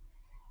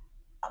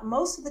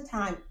 Most of the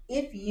time,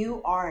 if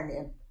you are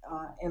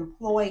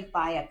employed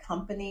by a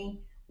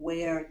company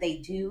where they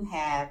do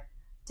have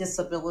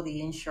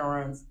disability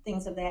insurance,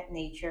 things of that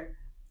nature,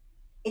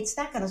 it's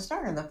not going to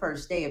start on the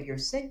first day of your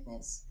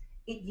sickness.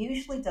 It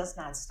usually does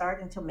not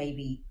start until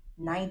maybe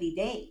 90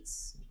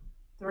 days,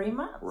 3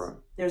 months. Right.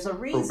 There's a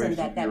reason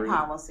that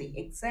policy,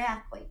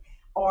 exactly.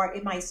 Or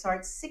it might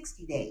start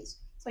 60 days.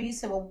 So you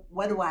say, well,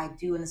 what do I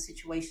do in a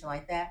situation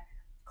like that?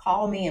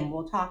 Call me and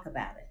we'll talk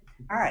about it.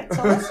 All right,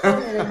 so let's go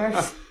to the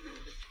emergency.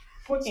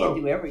 We can't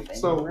do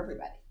everything for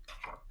everybody.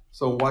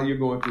 So while you're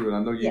going through it,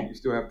 I know you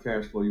still have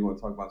cash flow. You want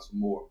to talk about some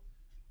more.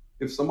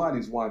 If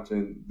somebody's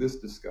watching this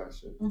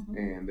discussion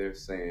and they're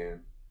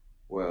saying,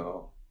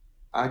 well,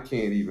 I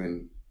can't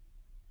even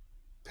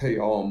pay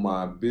all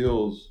my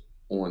bills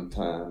on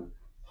time,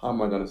 how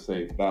am I going to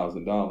save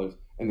 $1,000?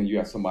 And then you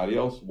have somebody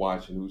else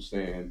watching who's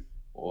saying,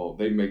 well,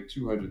 they make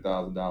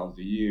 $200,000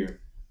 a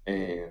year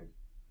and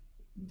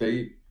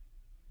they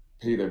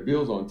pay their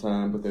bills on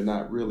time, but they're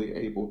not really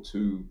able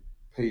to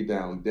pay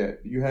down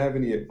debt. Do you have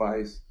any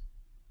advice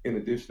in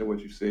addition to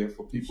what you said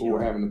for people who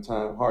are having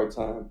a hard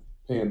time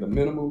paying the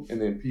minimum, and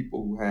then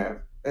people who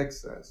have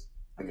excess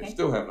and they're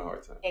still having a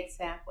hard time?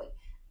 Exactly.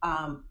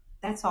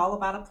 That's all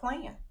about a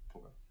plan.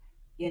 Okay.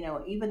 You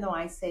know, even though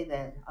I say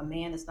that a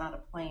man is not a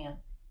plan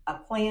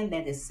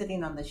that is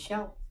sitting on the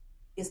shelf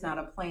is not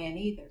a plan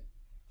either.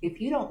 If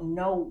you don't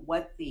know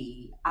what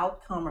the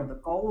outcome or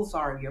the goals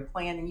are of your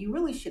plan, and you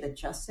really should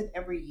adjust it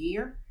every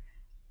year,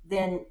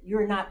 then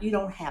you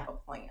don't have a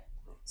plan.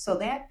 So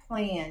that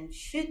plan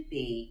should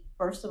be,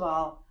 first of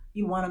all,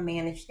 you want to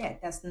manage debt.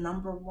 That's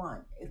number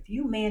one. If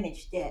you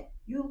manage debt,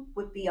 you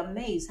would be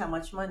amazed how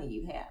much money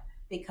you have,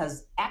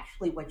 because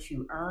actually what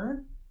you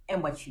earn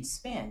and what you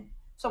spend.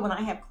 So when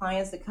I have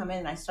clients that come in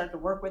and I start to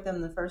work with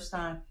them the first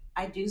time,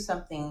 I do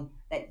something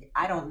that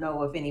I don't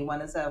know if anyone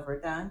has ever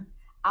done.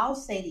 I'll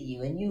say to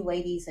you, and you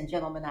ladies and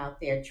gentlemen out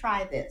there,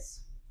 try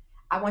this.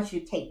 I want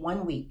you to take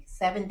 1 week,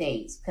 7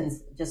 days,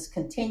 just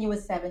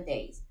continuous 7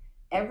 days.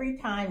 Every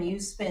time you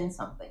spend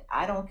something,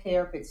 I don't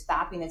care if it's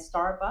stopping at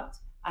Starbucks,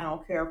 I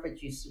don't care if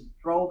it's you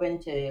drove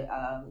into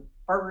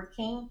Burger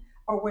King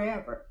or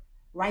wherever,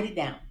 write it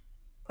down.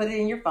 Put it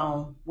in your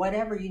phone,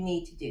 whatever you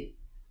need to do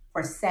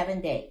for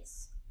 7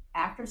 days.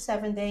 After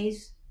 7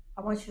 days,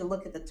 I want you to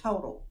look at the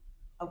total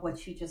of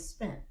what you just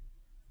spent.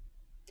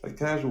 Like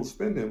casual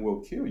spending will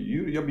kill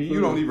you. I mean,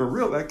 you don't even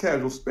realize that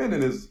casual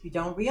spending is. You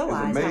don't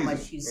realize how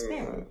much you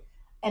spend.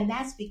 And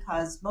that's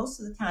because most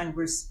of the time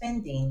we're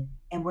spending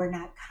and we're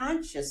not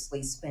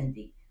consciously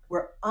spending.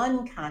 We're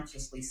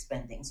unconsciously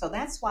spending. So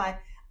that's why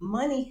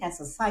money has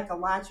a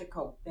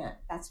psychological bent.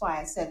 That's why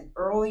I said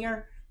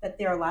earlier that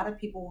there are a lot of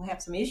people who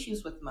have some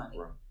issues with money.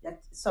 Right.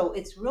 So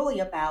it's really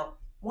about,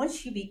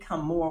 once you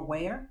become more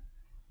aware,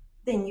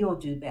 then you'll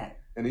do better.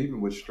 And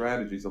even with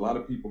strategies, a lot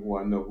of people who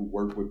I know who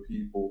work with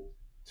people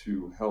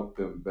to help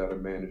them better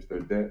manage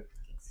their debt,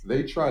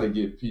 they try to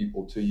get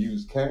people to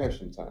use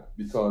cash in time,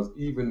 because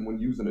even when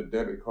using a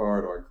debit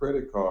card or a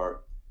credit card,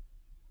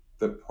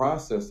 the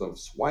process of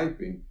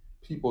swiping,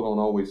 people don't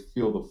always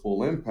feel the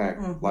full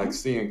impact like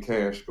seeing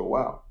cash go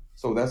out.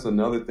 So that's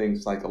another thing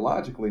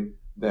psychologically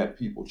that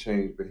people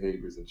change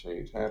behaviors and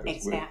change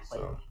habits with. Exactly.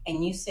 So.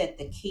 And you said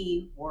the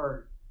key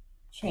word,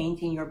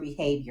 changing your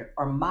behavior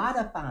or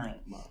modifying.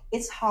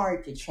 It's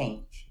hard to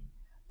change,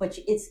 but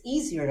it's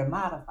easier to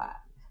modify.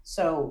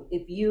 So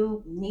if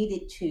you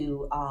needed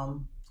to,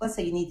 let's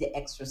say you need to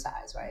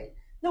exercise, right?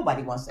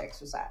 Nobody wants to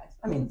exercise.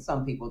 I mean,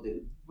 some people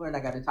do. We're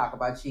not going to talk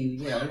about you,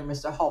 you're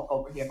Mr. Hulk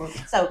over here.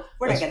 So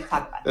we're not going to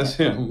talk about that's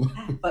that.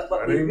 Him. But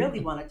what we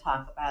really want to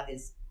talk about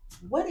is,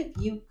 what if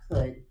you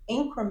could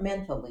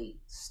incrementally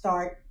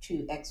start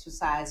to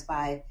exercise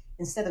by,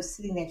 instead of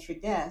sitting at your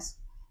desk,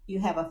 you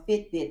have a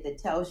Fitbit that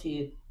tells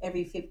you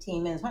every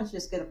 15 minutes, why don't you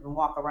just get up and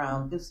walk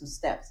around, do some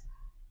steps.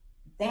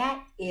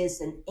 That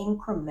is an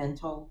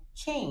incremental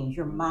change.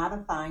 You're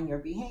modifying your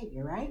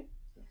behavior, right?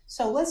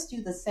 So let's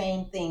do the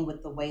same thing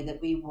with the way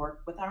that we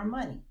work with our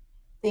money.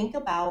 Think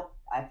about,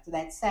 after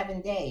that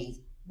 7 days,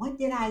 what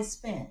did I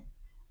spend?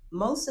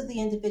 Most of the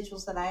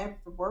individuals that I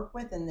have to work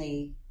with, and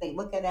they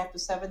look at it after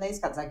 7 days,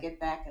 because I get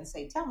back and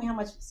say, tell me how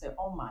much. You say,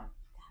 oh my God,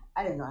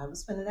 I didn't know I was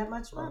spending that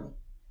much money.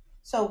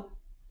 So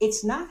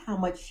it's not how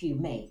much you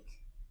make,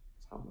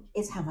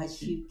 it's how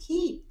much you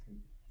keep.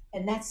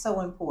 And that's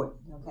so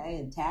important, okay?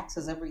 And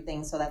taxes,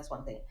 everything, so that's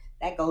one thing.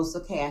 That goes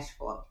to cash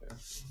flow.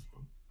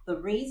 The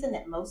reason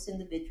that most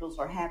individuals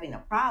are having a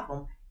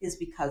problem is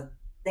because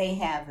they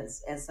have,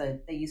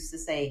 they used to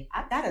say,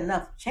 I've got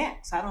enough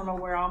checks. I don't know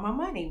where all my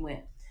money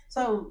went.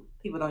 So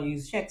people don't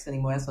use checks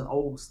anymore. That's an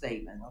old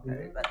statement. Okay.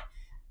 Mm-hmm. But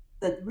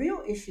the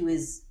real issue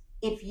is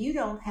if you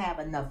don't have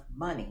enough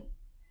money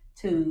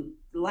to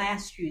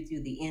last you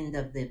through the end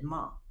of the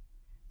month,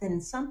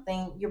 then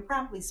you're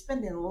probably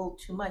spending a little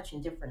too much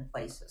in different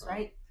places,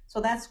 right?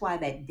 So that's why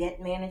that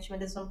debt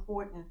management is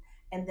important.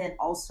 And then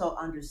also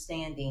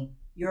understanding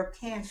your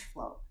cash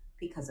flow,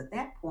 because at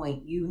that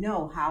point, you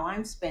know how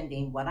I'm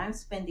spending, what I'm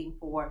spending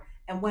for,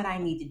 and what I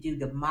need to do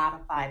to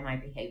modify my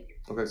behavior.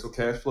 Okay, so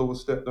cash flow was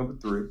step number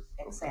 3.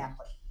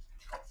 Exactly.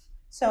 Okay.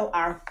 So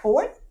our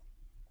fourth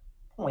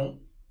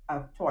point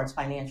towards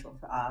financial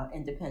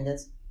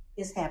independence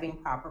is having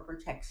proper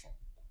protection.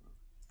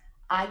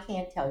 I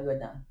can't tell you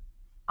enough.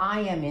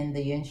 I am in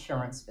the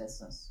insurance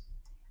business,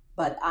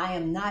 but I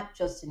am not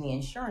just in the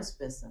insurance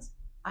business.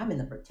 I'm in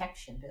the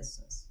protection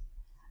business.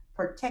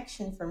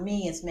 Protection for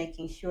me is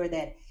making sure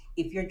that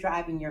if you're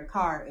driving your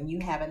car and you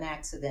have an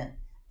accident,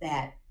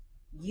 that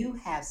you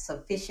have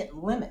sufficient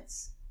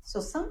limits. So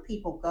some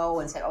people go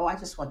and say, oh, I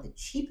just want the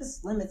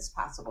cheapest limits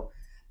possible,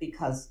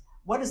 because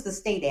what does the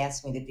state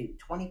ask me to do?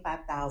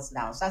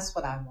 $25,000. That's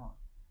what I want.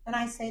 And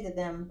I say to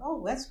them,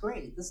 oh, that's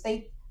great. The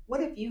state,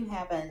 what if you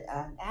have an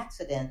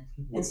accident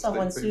and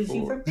someone sues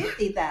you for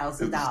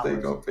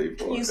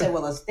 $50,000? You say,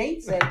 well, the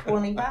state said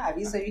 25.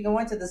 You say, you go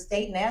into the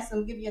state and ask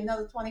them to give you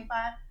another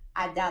 25?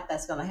 I doubt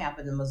that's going to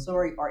happen in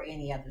Missouri or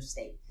any other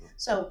state.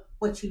 So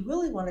what you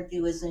really want to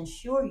do is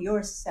insure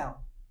yourself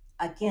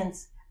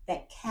against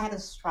that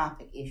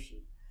catastrophic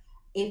issue.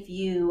 If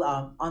you,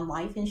 on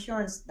life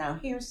insurance, now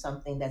here's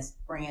something that's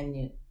brand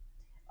new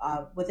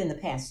within the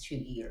past 2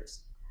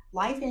 years.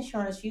 Life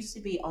insurance used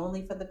to be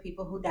only for the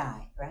people who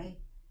died, right?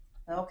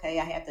 Okay,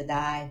 I have to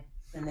die,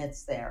 and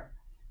it's there.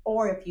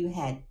 Or if you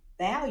had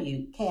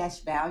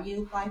cash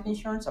value life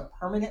insurance or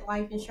permanent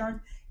life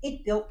insurance,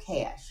 it built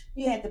cash.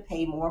 You had to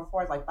pay more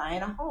for it, like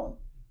buying a home.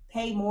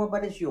 Pay more,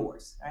 but it's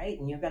yours, right?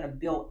 And you're going to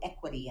build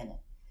equity in it.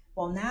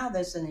 Well, now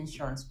there's an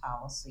insurance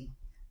policy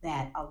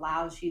that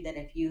allows you that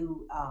if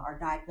you are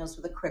diagnosed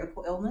with a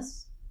critical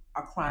illness,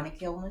 a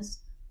chronic illness,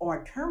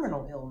 or a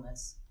terminal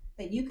illness,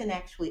 that you can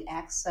actually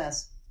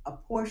access a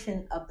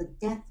portion of the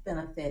death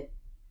benefit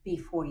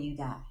before you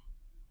die.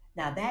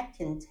 Now that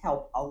can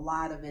help a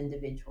lot of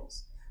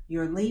individuals.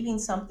 You're leaving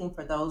something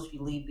for those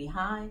you leave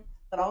behind,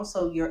 but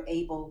also you're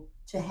able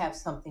to have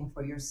something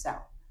for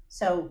yourself.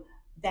 So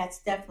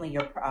that's definitely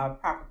your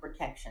proper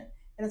protection.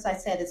 And as I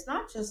said, it's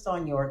not just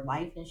on your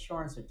life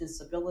insurance or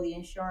disability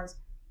insurance,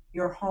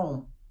 your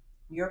home,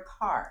 your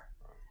car,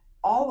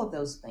 all of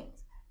those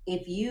things.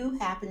 If you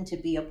happen to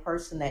be a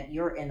person that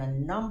you're in a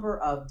number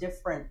of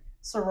different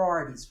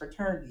sororities,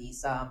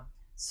 fraternities,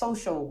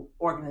 social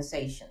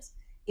organizations,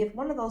 if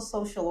one of those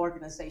social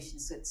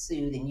organizations gets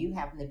sued and you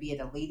happen to be at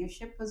a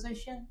leadership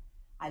position,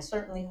 I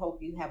certainly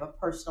hope you have a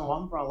personal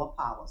umbrella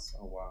policy.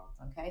 Oh, wow.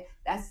 Okay?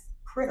 That's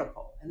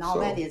critical. And all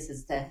that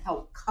is to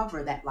help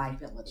cover that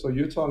liability. So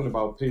you're talking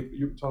about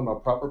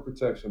proper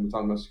protection, we're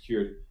talking about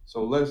security.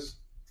 So let's,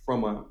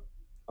 from a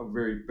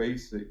very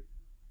basic,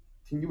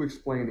 can you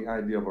explain the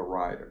idea of a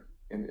rider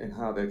and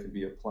how that can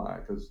be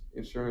applied? Because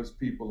insurance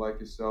people like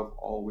yourself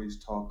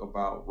always talk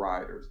about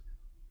riders.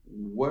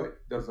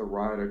 What does a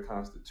rider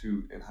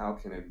constitute and how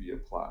can it be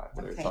applied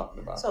when they're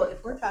talking about So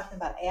if we're talking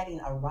about adding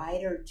a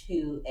rider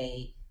to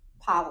a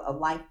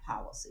life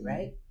policy,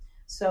 right? Mm-hmm.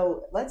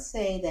 So let's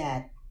say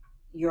that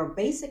your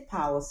basic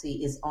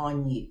policy is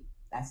on you.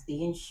 That's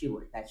the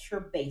insured. That's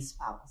your base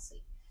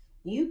policy.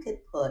 You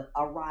could put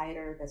a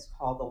rider that's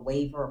called a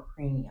waiver of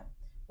premium.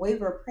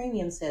 Waiver of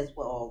premium says,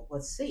 well,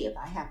 let's see, if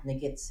I happen to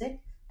get sick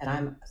and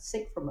I'm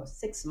sick for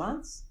 6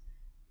 months,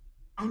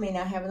 I may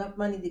not have enough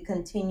money to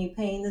continue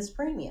paying this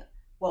premium.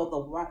 Well,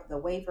 the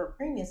waiver of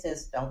premium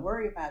says, don't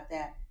worry about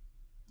that.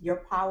 Your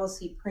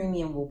policy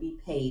premium will be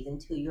paid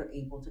until you're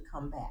able to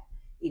come back.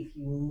 If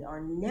you are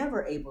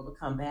never able to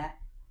come back,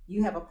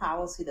 you have a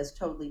policy that's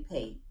totally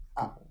paid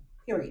up,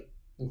 period.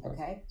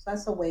 Okay? So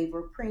that's a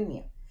waiver of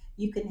premium.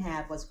 You can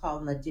have what's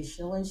called an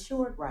additional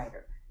insured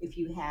rider. If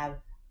you have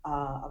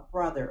a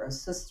brother or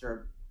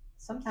sister,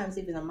 sometimes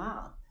even a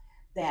mom,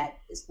 that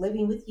is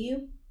living with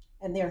you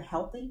and they're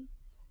healthy,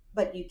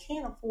 but you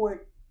can't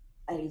afford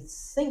a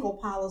single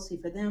policy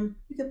for them,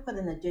 you could put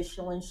an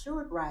additional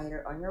insured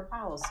rider on your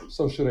policy.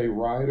 So should a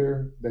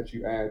rider that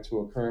you add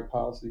to a current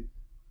policy,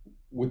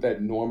 would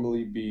that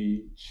normally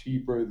be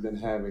cheaper than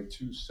having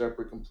 2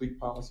 separate complete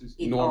policies?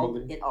 It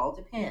all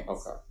depends.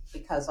 Okay.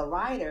 Because a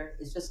rider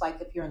is just like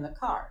if you're in the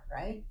car,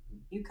 right?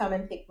 You come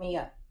and pick me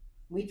up.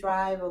 We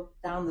drive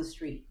down the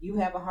street. You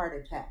have a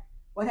heart attack.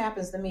 What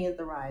happens to me as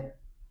the rider?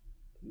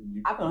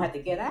 I'm going to have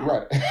to get out.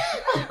 Right.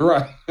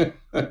 Right.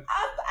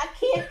 I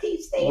can't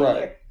keep staying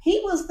here.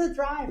 He was the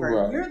driver.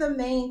 Right. You're the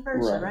main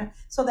person, right?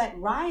 So that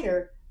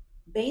rider,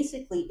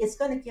 basically, it's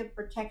going to give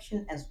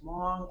protection as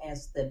long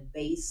as the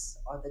base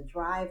or the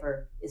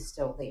driver is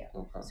still there.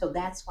 Okay. So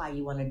that's why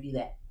you want to do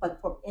that. But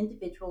for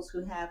individuals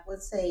who have,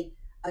 let's say,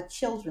 a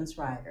children's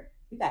rider,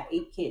 you got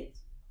 8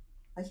 kids,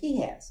 like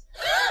he has.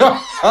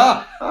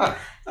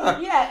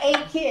 Yeah, 8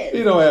 kids.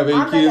 He don't have 8 kids. I'm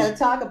not going to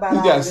talk about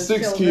all of his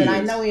 6 children. kids. I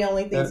know he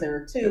only thinks there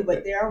are 2,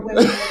 but there are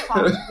women that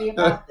talk to me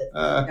about this.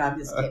 No, I'm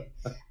just kidding.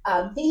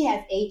 He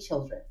has 8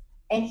 children,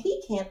 and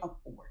he can't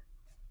afford.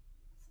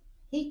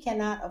 He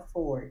cannot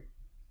afford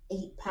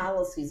 8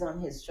 policies on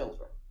his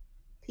children.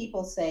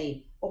 People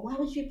say, well, why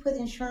would you put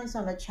insurance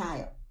on a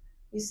child?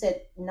 You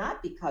said,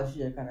 not because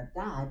you're going to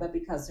die, but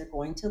because they're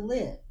going to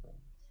live.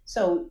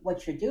 So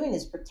what you're doing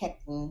is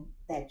protecting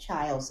that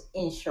child's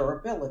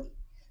insurability.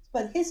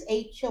 But his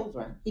 8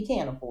 children, he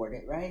can't afford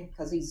it, right?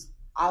 Because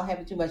I'll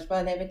having too much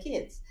fun having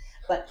kids.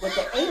 But with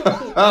the 8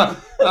 kids,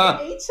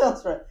 8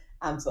 children,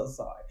 I'm so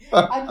sorry.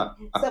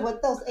 So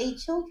with those 8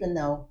 children,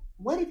 though,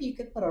 what if you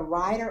could put a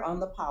rider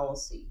on the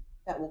policy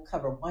that will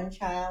cover 1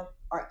 child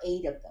or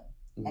 8 of them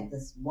at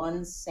this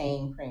one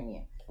same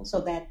premium?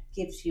 So that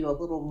gives you a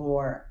little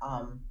more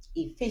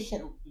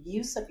efficient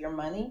use of your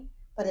money,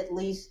 but at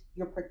least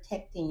you're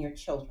protecting your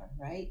children,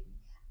 right?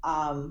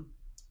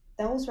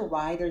 Those are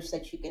riders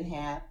that you can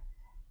have.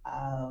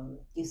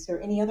 Is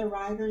there any other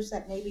riders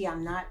that maybe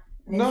I'm not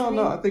mentioning?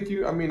 No, I think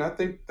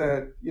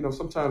that,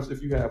 sometimes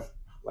if you have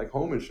like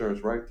home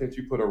insurance, right? Can't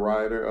you put a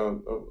rider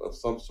of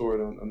some sort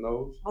on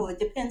those? Well, it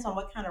depends on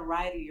what kind of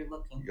rider you're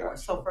looking for.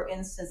 So for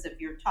instance, if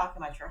you're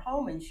talking about your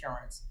home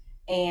insurance,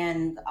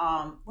 and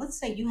let's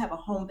say you have a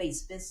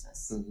home-based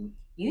business,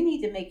 you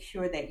need to make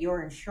sure that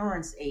your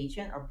insurance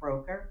agent or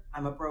broker,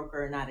 I'm a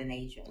broker, not an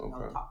agent. Okay.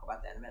 I'll talk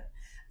about that in a minute.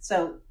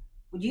 So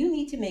you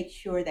need to make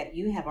sure that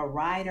you have a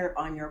rider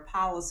on your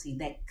policy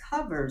that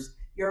covers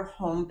your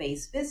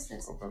home-based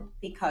business,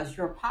 because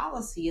your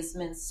policy is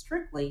meant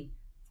strictly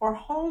for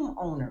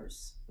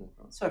homeowners.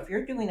 So if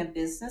you're doing a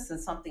business and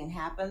something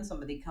happens,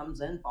 somebody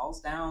comes in, falls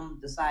down,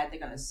 decide they're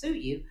going to sue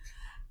you,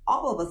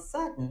 all of a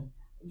sudden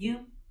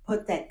you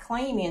put that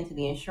claim into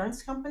the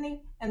insurance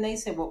company, and they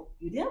say, well,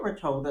 you never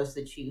told us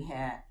that you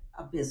had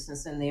a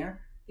business in there,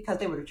 because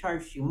they would have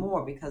charged you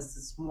more because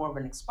it's more of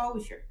an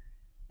exposure.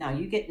 Now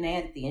you get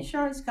mad at the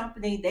insurance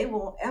company, they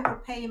won't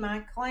ever pay my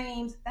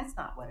claims. That's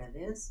not what it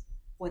is.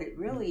 What it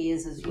really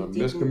is you didn't...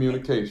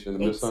 miscommunication,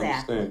 misunderstanding.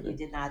 Exactly. You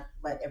did not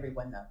let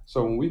everyone know.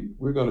 So when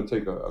we're going to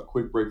take a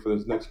quick break for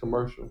this next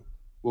commercial.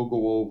 We'll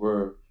go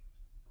over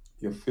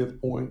your 5th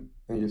point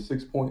and your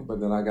 6th point, but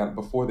then I got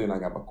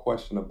a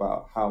question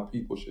about how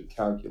people should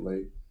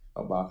calculate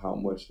about how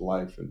much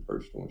life and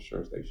personal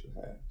insurance they should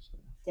have. So.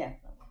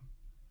 Definitely.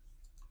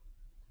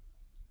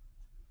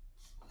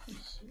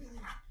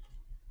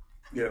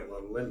 Yeah,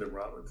 well, Linda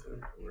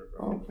Robinson.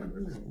 Okay.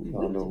 We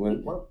all know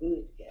Linda. Work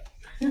good together.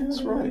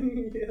 That's right.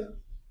 Yeah.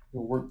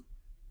 We'll work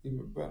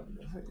even better.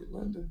 Hey,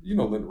 Linda. You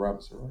know Linda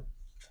Robinson, right?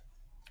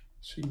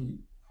 She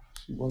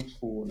works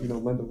for,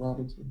 Linda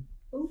Robinson?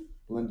 Who?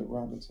 Linda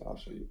Robinson. I'll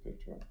show you a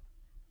picture.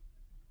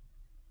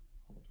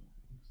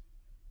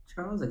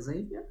 Charles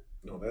Xavier?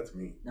 No, that's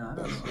me. No, I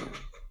don't know.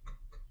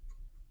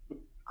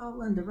 Oh,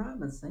 Linda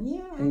Robinson.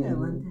 Yeah, I know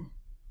Linda.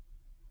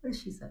 What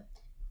does she say?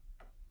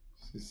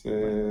 She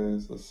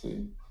says, let's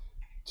see,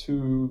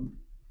 two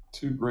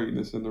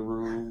greatness in the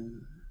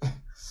room.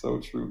 So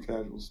true,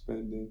 casual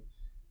spending.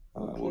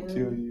 Will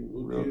kill you.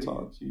 Real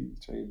talk, you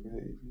change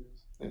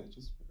behaviors. Yeah,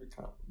 just very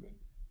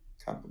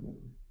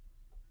complimentary.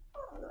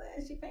 Oh,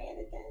 glad she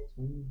paying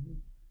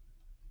attention.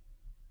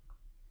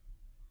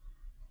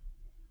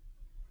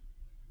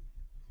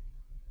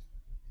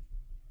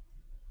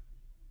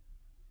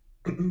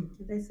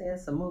 Did they say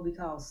it's a movie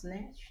called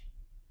Snatch?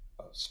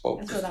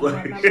 Spoke. It's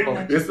about being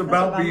snatched. It's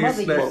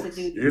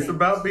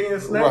about being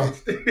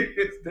snatched.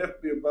 It's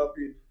definitely about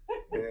being.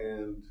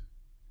 And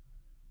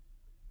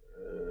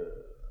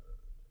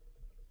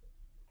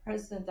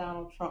President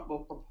Donald Trump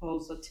will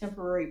propose a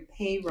temporary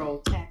payroll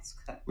tax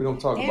cut. We don't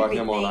talk about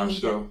him on our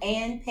show.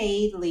 And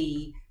paid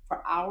leave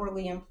for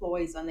hourly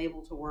employees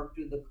unable to work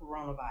due to the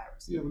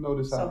coronavirus. You ever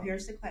notice how? So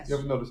here's the question. You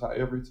ever notice how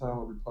every time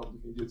a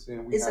Republican gets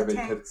in, we have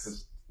a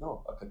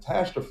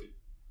catastrophe.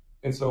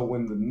 And so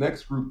when the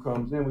next group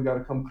comes in, we got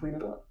to come clean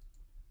it up.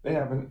 They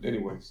haven't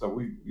anyway, so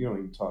we don't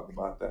even talk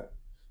about that.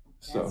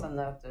 That's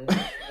enough to go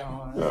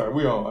on. All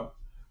right,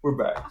 we're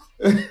back.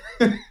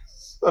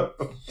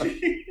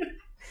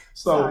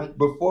 So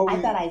before we,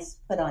 I thought I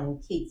put on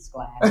Keith's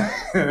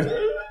glasses.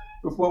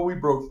 Before we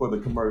broke for the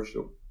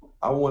commercial,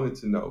 I wanted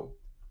to know: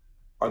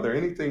 are there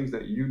any things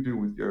that you do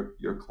with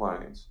your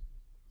clients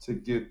to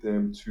get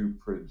them to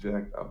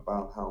project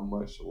about how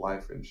much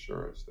life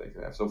insurance they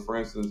can have? So, for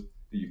instance,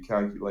 do you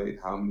calculate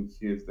how many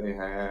kids they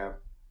have?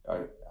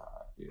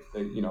 If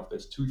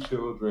there's 2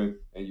 children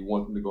and you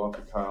want them to go off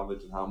to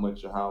college, and how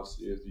much your house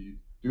is, do you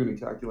do any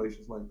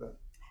calculations like that?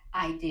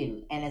 I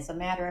do, and as a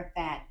matter of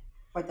fact,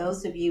 for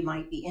those of you who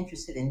might be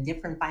interested in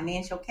different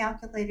financial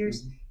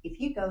calculators, if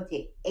you go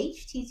to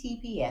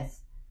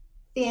https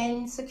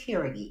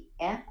FinSecurity,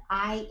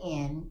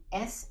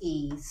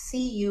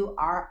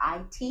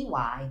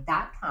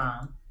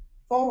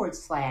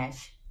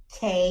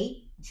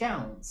 FinSecurity.com/K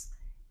Jones,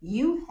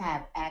 you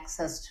have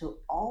access to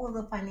all of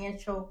the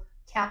financial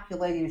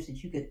calculators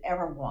that you could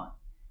ever want.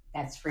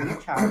 That's free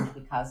of charge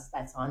because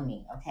that's on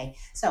me. Okay.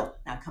 So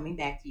now coming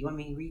back to you, want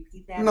me to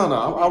repeat that? No,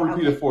 I'll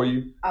repeat it for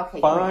you. Okay.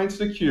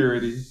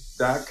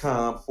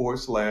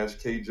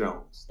 Findsecurity.com/K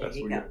Jones. That's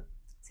what you go.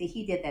 See,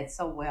 he did that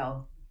so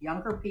well.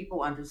 Younger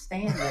people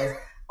understand this.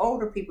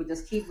 Older people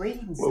just keep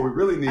reading stuff. Well, we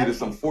really needed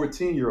some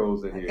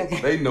 14-year-olds in here.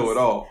 They know it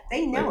all.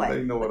 They know it.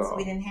 They know it all.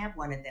 We didn't have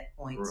one at that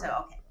point. Right.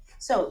 So, okay.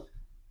 So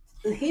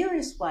here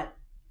is what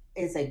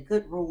is a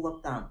good rule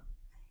of thumb.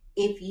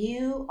 If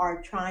you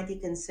are trying to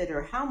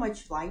consider how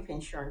much life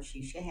insurance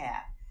you should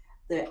have,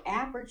 the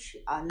average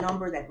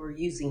number that we're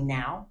using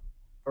now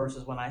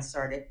versus when I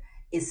started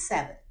is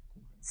 7.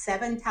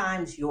 7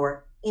 times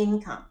your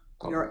income,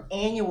 your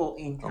annual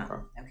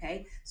income.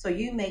 Okay. So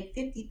you make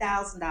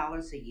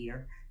 $50,000 a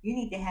year. You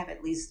need to have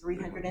at least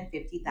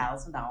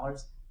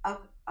 $350,000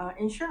 of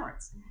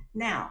insurance.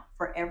 Now,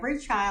 for every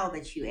child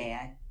that you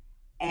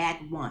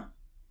add 1.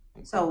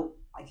 So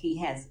like he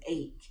has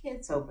 8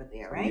 kids over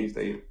there, right? He needs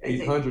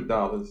 $800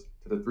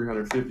 to the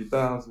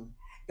 $350,000.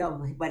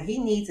 No, but he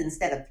needs,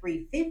 instead of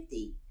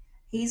 $350,000,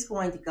 he's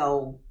going to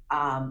go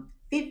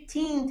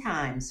 15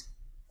 times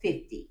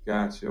 50.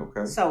 Gotcha.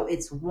 Okay. So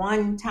it's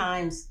 1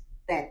 times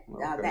that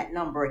that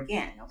number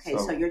again. Okay.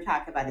 So you're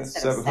talking about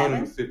instead of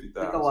 7, you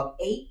go up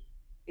 8.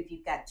 If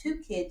you've got 2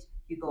 kids,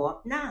 you go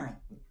up 9.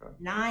 Okay.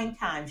 9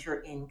 times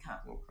your income.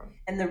 Okay.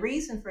 And the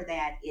reason for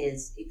that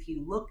is if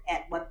you look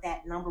at what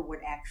that number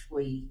would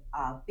actually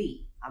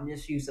be. I'm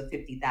just using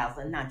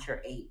 50,000, not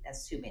your 8.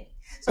 That's too many.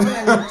 So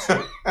we're going to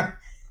do 2.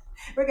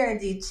 We're going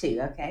to do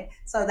 2. Okay.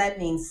 So that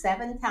means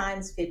 7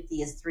 times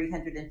 50 is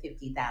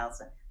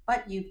 350,000.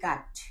 But you've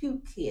got 2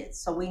 kids,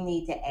 so we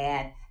need to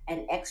add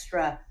an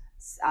extra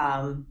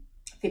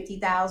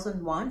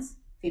 50,000 once.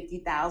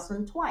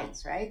 50,000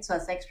 twice, right? So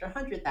that's extra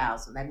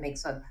 100,000. That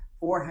makes up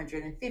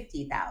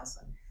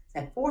 450,000.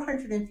 At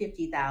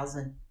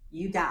 450,000,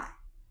 you die.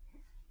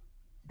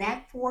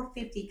 That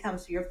 450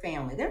 comes to your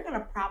family. They're going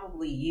to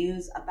probably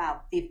use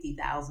about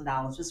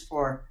 $50,000 just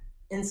for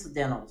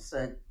incidentals,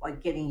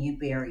 like getting you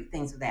buried,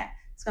 things of that.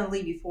 It's going to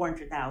leave you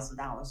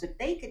 $400,000. If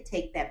they could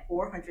take that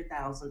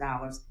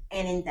 $400,000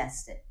 and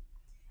invest it,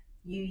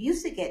 you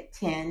used to get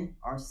 10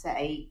 or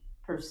say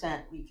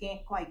 8%. You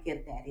can't quite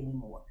get that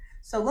anymore.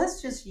 So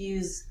let's just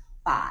use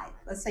 5.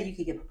 Let's say you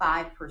could get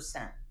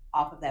 5%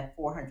 off of that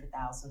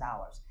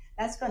 $400,000.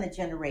 That's going to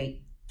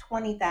generate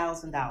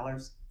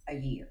 $20,000 a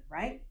year,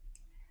 right?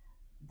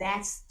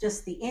 That's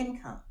just the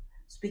income.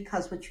 It's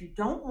because what you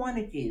don't want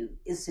to do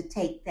is to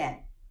take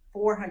that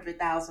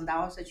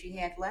 $400,000 that you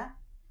had left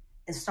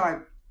and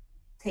start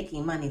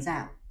taking monies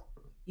out.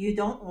 You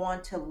don't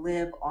want to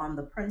live on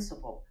the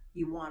principal.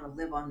 You want to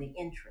live on the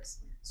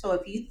interest. So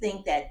if you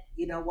think that,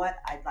 you know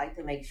what, I'd like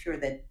to make sure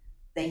that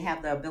they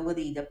have the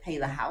ability to pay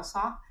the house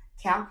off,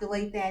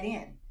 calculate that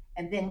in,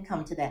 and then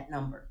come to that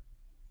number.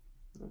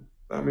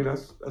 I mean,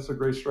 that's a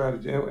great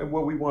strategy. And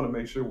what we want to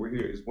make sure we're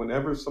here is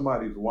whenever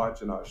somebody's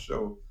watching our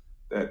show,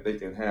 that they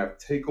can have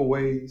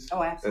takeaways,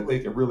 that they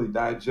can really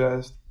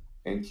digest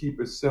and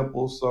keep it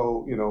simple.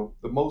 So, you know,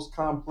 the most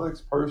complex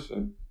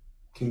person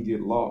can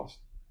get lost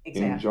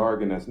in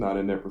jargon that's not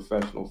in their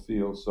professional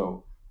field.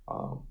 So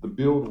the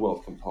build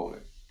wealth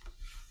component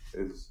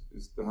is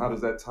how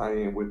does that tie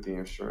in with the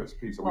insurance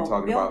piece? Are we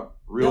talking about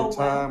real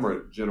time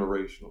or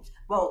generational?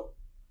 Well,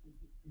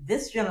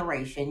 this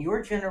generation,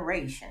 your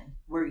generation,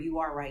 where you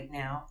are right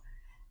now,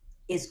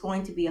 is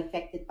going to be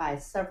affected by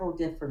several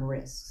different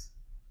risks.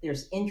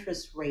 There's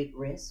interest rate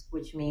risk,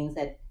 which means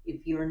that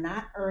if you're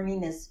not earning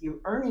this,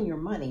 you're earning your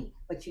money,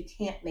 but you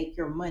can't make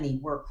your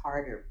money work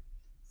harder.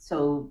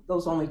 So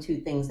those are only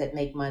 2 things that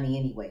make money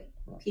anyway.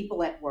 Right.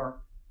 People at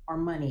work or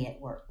money at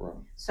work. Right.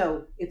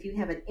 So if you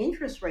have an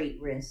interest rate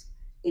risk,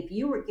 if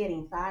you were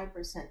getting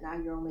 5%, now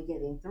you're only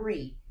getting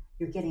 3%,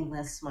 you're getting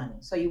less money.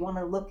 So you want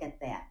to look at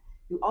that.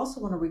 You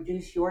also want to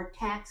reduce your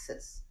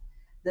taxes.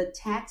 The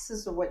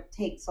taxes are what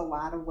takes a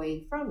lot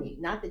away from you.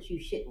 Not that you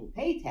shouldn't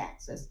pay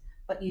taxes,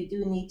 but you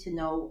do need to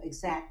know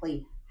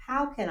exactly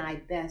how can I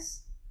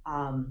best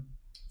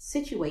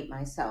situate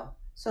myself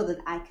so that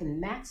I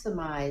can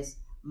maximize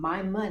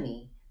my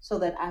money so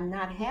that I'm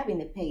not having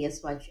to pay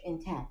as much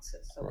in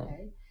taxes, okay?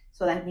 Right.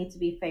 So that needs to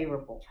be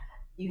favorable.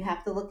 You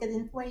have to look at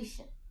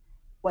inflation.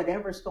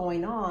 Whatever's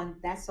going on,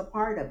 that's a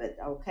part of it,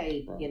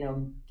 okay? Right. You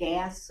know,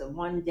 gas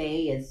one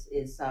day is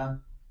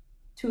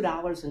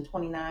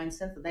 $2.29,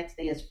 the next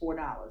day is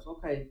 $4.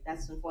 Okay,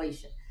 that's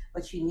inflation.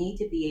 But you need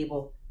to be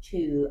able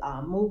to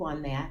move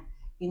on that.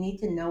 You need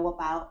to know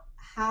about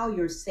how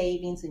your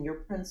savings and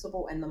your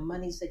principal and the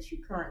monies that you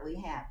currently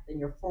have in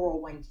your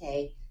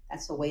 401k,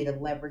 that's a way to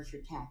leverage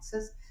your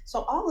taxes.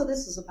 So all of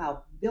this is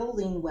about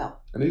building wealth.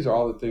 And these are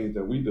all the things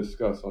that we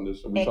discuss on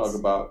this. So we talk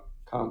about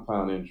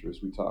compound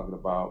interest. We're talking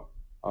about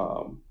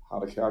how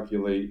to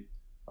calculate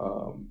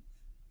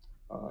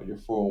your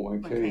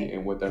 401k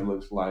and what that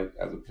looks like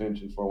as a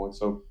pension 401.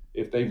 So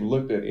if they've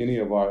looked at any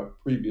of our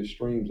previous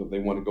streams, or they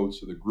want to go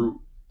to the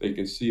group, they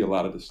can see a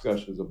lot of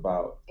discussions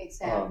about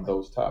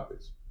those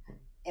topics.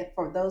 And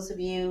for those of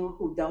you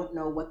who don't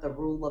know what the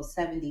rule of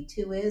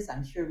 72 is,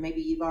 I'm sure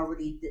maybe you've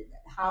already,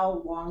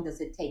 how long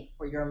does it take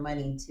for your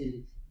money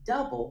to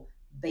double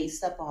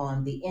based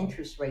upon the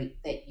interest rate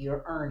that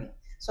you're earning.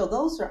 So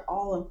those are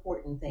all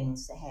important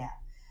things to have.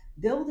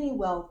 Building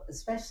wealth,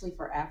 especially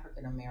for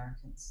African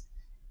Americans,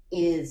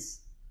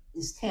 is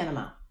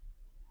tantamount,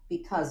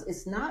 because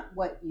it's not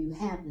what you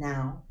have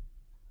now,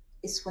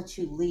 it's what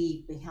you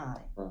leave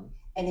behind. Right.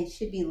 And it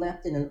should be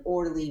left in an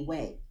orderly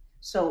way.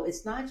 So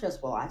it's not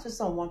just, well, I just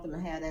don't want them to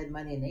have that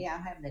money and they are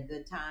having a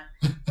good time.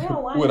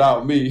 Well, why without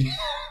not? Me.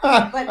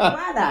 But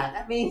why not?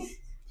 I mean,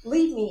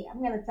 leave me.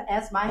 I'm going to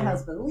ask my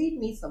husband, leave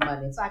me some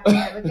money so I can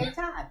have a good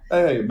time.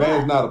 Hey,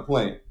 man's not a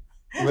plant.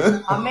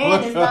 A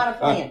man is not a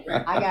plant.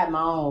 I got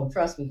my own.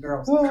 Trust me,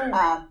 girls.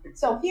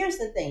 So here's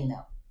the thing,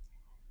 though.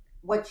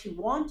 What you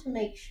want to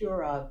make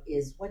sure of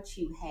is what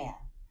you have.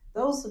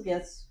 Those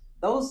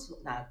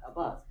not of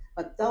us,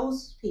 but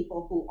those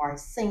people who are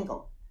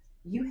single,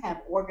 you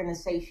have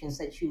organizations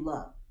that you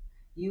love.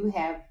 You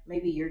have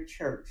maybe your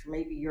church,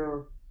 maybe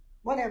your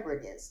whatever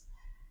it is.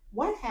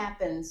 What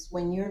happens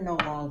when you're no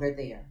longer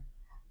there?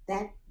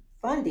 That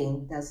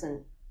funding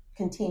doesn't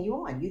continue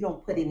on. You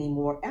don't put any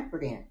more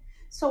effort in.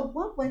 So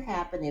what would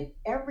happen if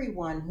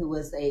everyone who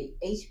was a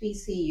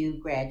HBCU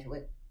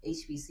graduate,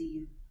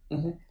 HBCU,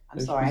 I'm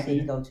sorry, I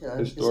didn't go to a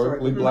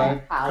historically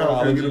black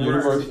college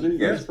university.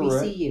 That's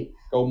HBCU.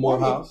 Go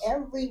Morehouse. What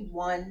if every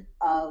one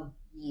of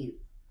you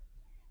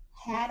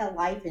had a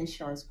life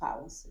insurance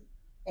policy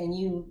and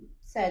you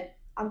said,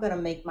 I'm going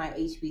to make my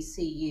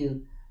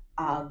HBCU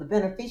the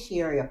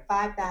beneficiary of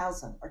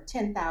 $5,000 or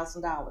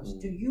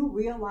 $10,000? Do you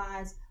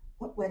realize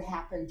what would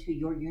happen to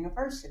your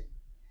university?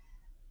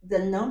 The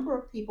number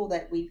of people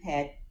that we've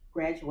had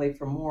graduate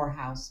from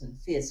Morehouse and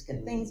Fisk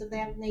and things of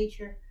that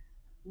nature,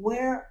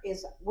 where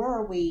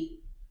are we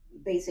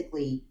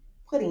basically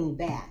putting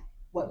back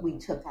what we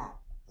took out?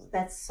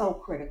 That's so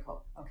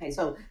critical. Okay,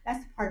 so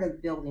that's part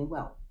of building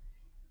wealth.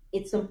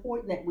 It's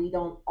important that we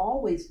don't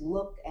always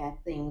look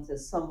at things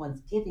as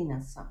someone's giving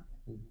us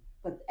something,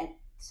 but at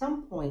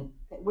some point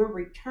that we're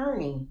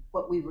returning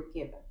what we were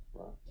given.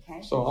 Right.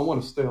 Okay. So I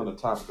want to stay on the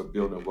topic of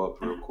building wealth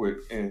real quick,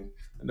 and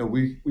I know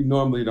we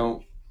normally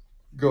don't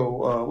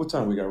go. What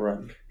time we got right?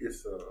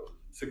 It's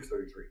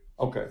 6:33.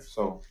 Okay,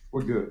 so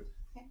we're good.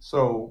 Okay.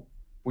 So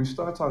we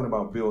start talking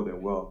about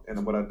building wealth,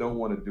 and what I don't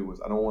want to do is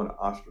I don't want to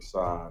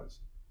ostracize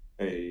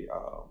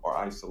or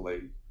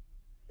isolate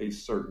a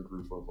certain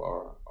group of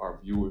our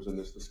viewers in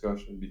this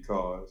discussion,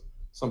 because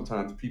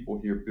sometimes people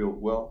hear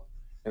build wealth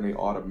and they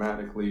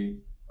automatically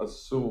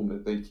assume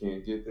that they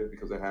can't get there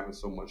because they're having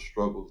so much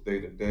struggles day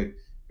to day,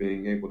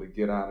 being able to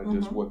get out of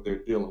just what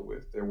they're dealing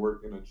with. They're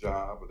working a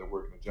job, or they're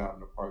working a job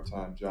in a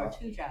part-time job.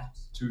 Or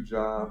two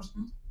jobs.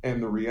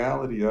 And the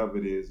reality of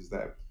it is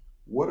that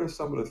what are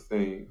some of the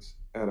things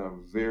at a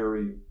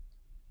very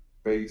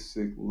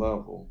basic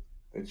level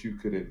that you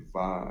could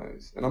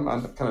advise? And I'm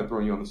kind of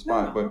throwing you on the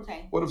spot, but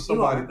what if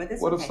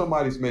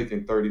somebody's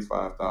making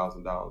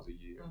 $35,000 a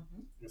year?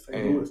 In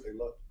St. Louis, they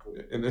love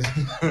and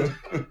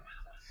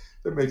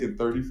they're making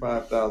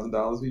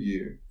 $35,000 a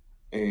year,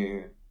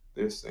 and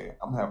they're saying,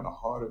 I'm having a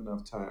hard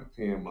enough time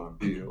paying my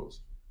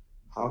bills.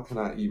 How can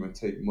I even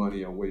take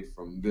money away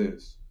from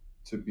this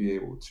to be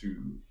able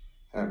to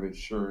have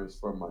insurance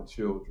for my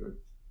children?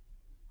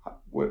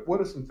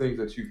 What are some things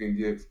that you can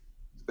give?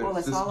 Well,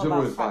 it's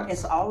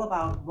all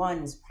about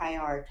one's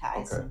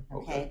prioritizing.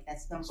 Okay.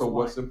 That's number one. So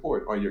what's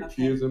important? Are your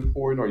kids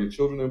important? Are your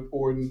children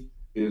important?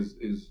 Is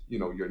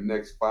your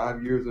next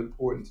 5 years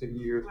important? 10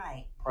 years?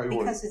 Right. Priority.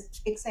 Because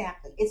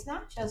it's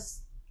not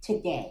just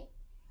today.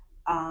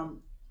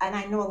 And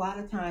I know a lot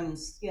of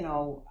times,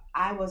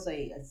 I was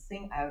a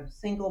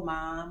single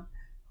mom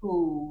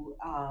who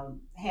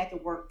had to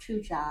work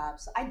 2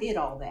 jobs. I did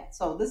all that.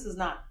 So this is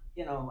not,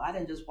 I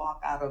didn't just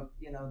walk out of,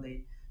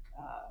 the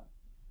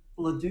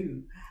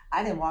Ladue.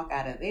 I didn't walk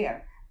out of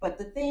there. But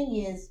the thing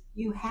is,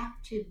 you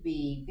have to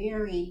be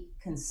very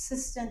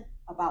consistent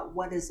about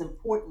what is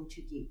important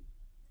to you.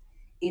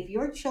 If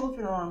your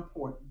children are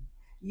important,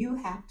 you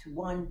have to,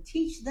 one,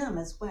 teach them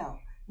as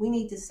well. We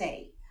need to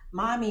say,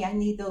 Mommy, I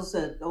need those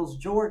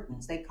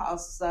Jordans. They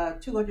cost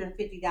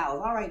 $250.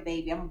 All right,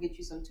 baby, I'm going to get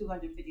you some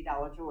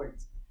 $250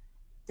 Jordans.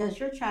 Does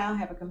your child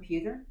have a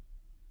computer?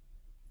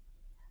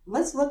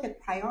 Let's look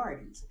at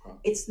priorities.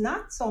 It's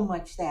not so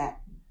much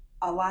that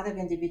a lot of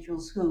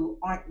individuals who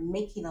aren't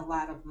making a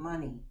lot of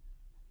money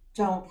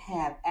don't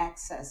have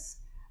access,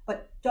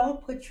 but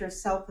don't put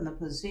yourself in a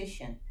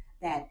position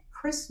that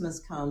Christmas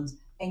comes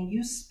and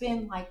you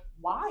spend like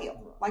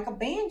wild, like a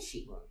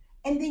banshee. Right.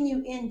 And then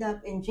you end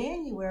up in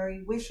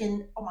January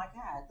wishing, oh my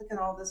God, look at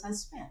all this I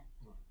spent.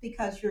 Right.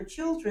 Because your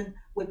children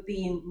would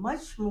be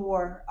much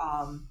more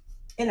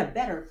in a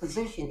better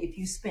position if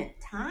you spent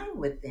time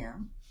with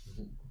them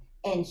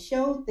and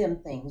showed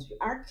them things.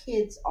 Our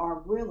kids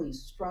are really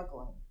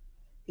struggling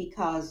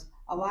because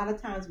a lot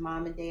of times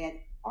mom and dad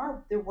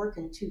they're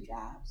working 2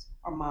 jobs,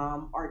 or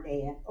mom or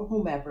dad or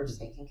whomever is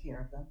taking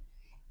care of them.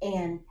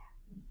 And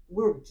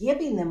we're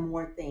giving them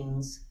more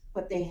things,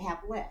 but they have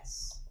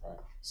less. Right.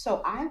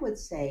 So I would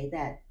say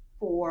that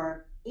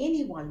for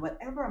anyone,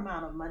 whatever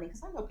amount of money,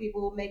 because I know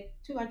people who make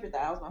 $200,000,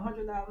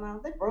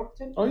 $100,000, they broke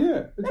too. Oh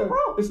yeah,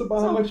 broke. It's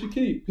about how much you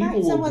keep.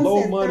 People will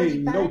blow money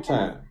in no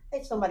time.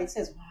 If somebody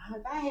says, well,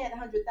 if I had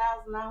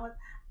 $100,000,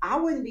 I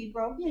wouldn't be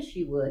broke. Yes,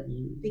 you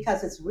would,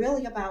 because it's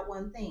really about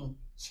one thing: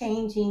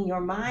 changing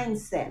your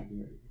mindset.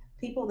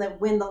 People that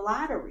win the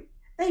lottery,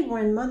 they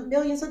win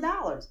millions of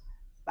dollars.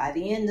 By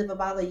the end of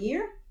about a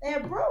year, they're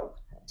broke.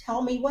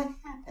 Tell me what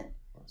happened.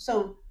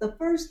 So the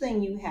first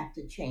thing you have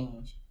to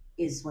change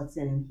is what's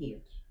in here.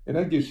 And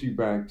that gets you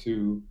back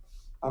to,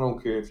 I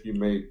don't care if you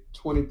make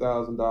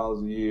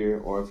 $20,000 a year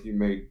or if you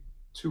make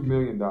 $2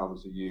 million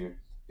a year.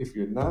 If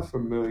you're not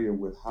familiar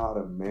with how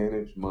to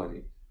manage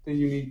money, then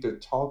you need to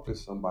talk to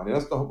somebody.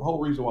 That's the whole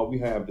reason why we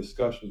have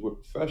discussions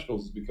with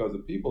professionals, is because the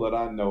people that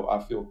I know, I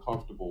feel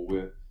comfortable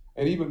with.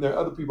 And even there are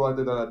other people out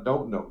there that I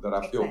don't know that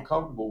I feel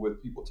comfortable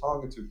with people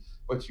talking to.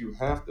 But you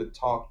have to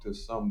talk to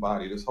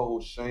somebody. This whole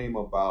shame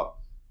about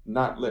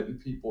not letting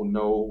people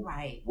know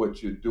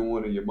what you're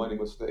doing and your money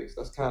mistakes.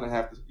 That's kind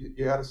of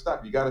you got to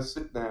stop. You got to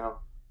sit down,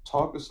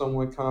 talk to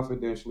someone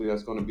confidentially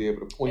that's going to be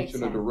able to point you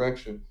in a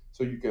direction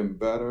so you can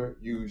better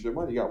use your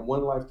money. You got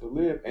one life to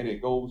live, and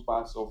it goes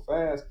by so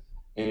fast.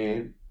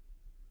 And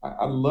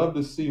I love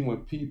to see when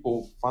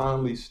people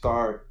finally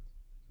start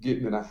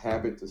getting in a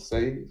habit to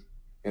save,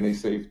 and they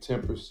save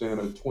 10%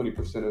 or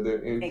 20% of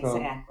their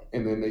income,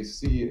 and then they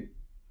see it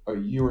a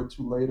year or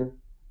two later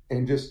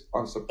and just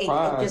are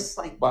surprised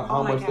by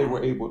how much they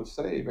were able to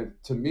save. And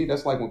to me,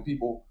 that's like when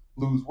people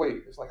lose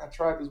weight. It's like, I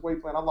tried this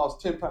weight plan, I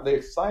lost 10 pounds. They're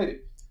excited.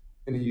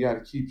 And then you got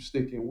to keep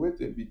sticking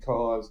with it,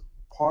 because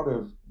part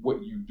of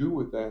what you do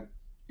with that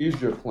is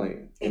your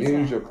plan. And it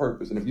is your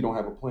purpose. And if you don't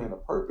have a plan or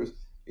purpose,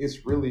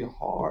 it's really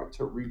hard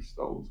to reach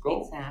those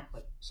goals.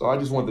 Exactly. So I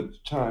just wanted to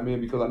chime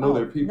in, because I know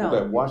there are people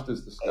that watch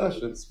this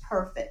discussion. It's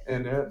perfect.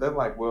 And they're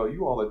like, well,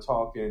 you all are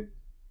talking,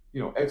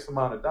 X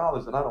amount of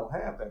dollars, and I don't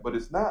have that. But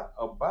it's not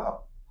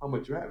about how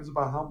much you have. It's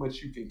about how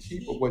much you can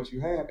keep of what you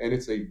have. And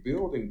it's a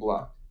building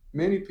block.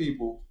 Many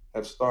people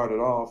have started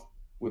off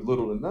with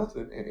little to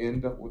nothing and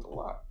end up with a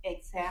lot.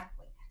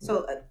 Exactly.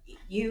 So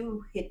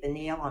you hit the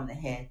nail on the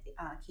head,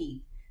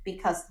 Keith,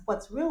 because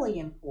what's really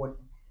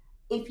important,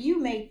 if you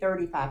make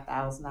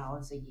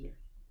 $35,000 a year,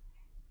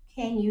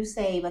 can you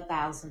save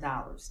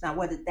 $1,000? Now,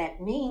 what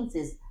that means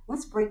is,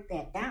 let's break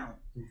that down.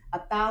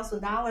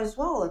 $1,000,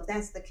 well, if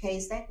that's the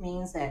case, that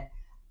means that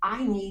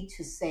I need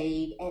to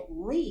save at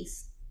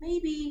least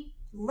maybe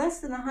less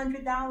than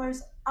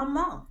 $100 a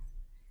month,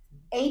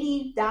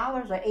 $80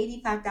 or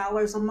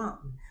 $85 a month.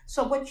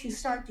 So what you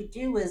start to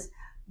do is,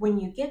 when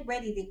you get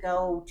ready to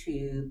go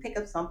to pick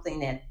up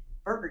something at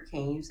Burger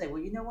King, you say,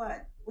 well, you know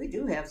what? We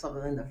do have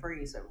something in the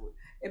freezer.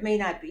 It may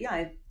not be,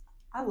 I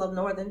love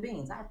northern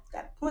beans. I've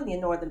got plenty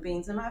of northern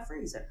beans in my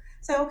freezer.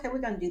 So, okay, we're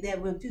going to do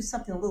that. We'll do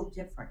something a little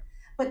different.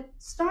 But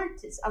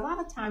a lot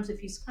of times,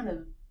 if you kind of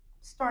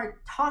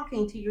start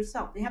talking to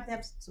yourself, you have to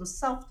have some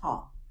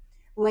self-talk.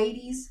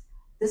 Ladies,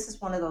 this is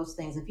one of those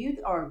things. If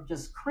you are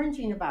just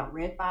cringing about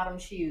red bottom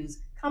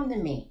shoes, come to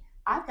me.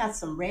 I've got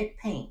some red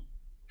paint.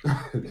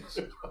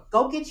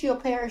 Go get you a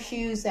pair of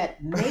shoes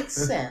that makes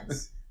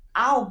sense.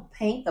 I'll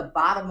paint the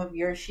bottom of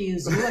your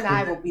shoes. You and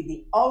I will be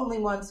the only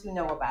ones who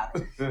know about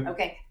it.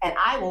 Okay. And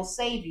I will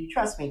save you,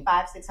 trust me,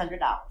 $500-600.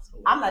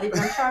 I'm not even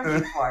going to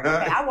charge you for it.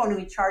 Okay. I won't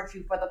even charge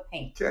you for the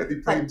paint.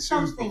 But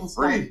some things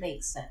don't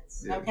make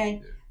sense.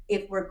 Okay.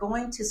 If we're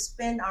going to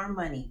spend our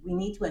money, we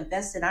need to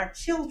invest in our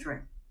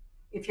children.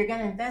 If you're going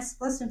to invest,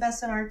 let's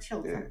invest in our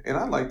children. Yeah. And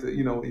I like to,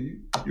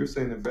 you're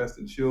saying invest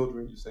in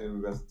children, you're saying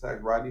invest in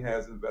tax. Rodney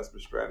has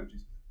investment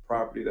strategies,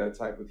 property, that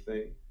type of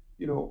thing.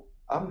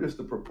 I'm just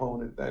a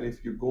proponent that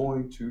if you're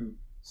going to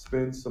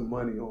spend some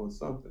money on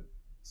something,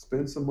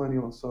 spend some money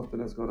on something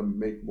that's going to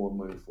make more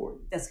money for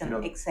you. That's going to,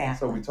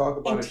 exactly. So we talk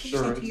about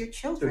insurance. To your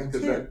children,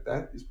 because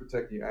that is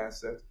protecting your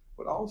assets,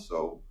 but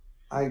also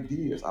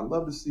ideas. I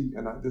love to see,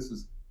 and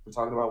we're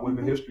talking about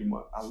Women's History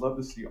Month. I love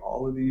to see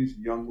all of these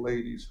young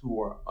ladies who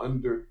are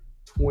under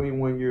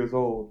 21 years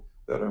old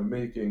that are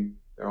making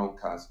their own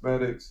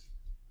cosmetics.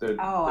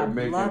 I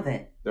love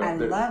it.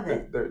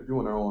 They're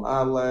doing their own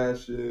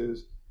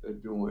eyelashes. They're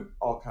doing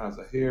all kinds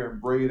of hair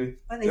and braiding.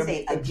 Well, they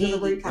say a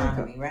gig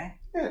economy, right?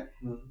 Yeah.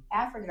 Mm-hmm.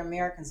 African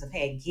Americans have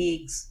had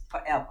gigs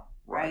forever,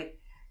 right?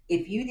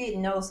 If you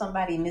didn't know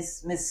somebody,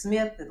 Miss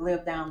Smith, that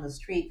lived down the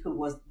street,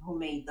 who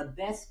made the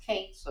best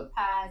cakes or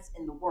pies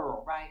in the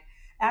world, right?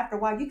 After a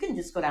while, you can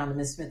just go down to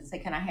Miss Smith and say,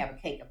 "Can I have a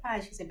cake of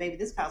pie?" She said, "Baby,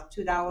 this costs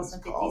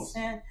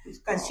 $2.50,"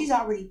 because she's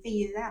already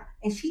figured it out.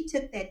 And she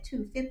took that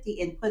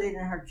 $2.50 and put it in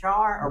her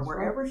jar or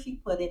wherever she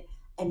put it,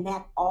 and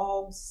that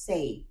all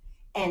saved.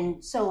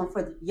 And so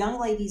for the young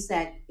ladies,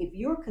 that if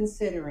you're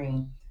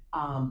considering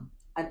an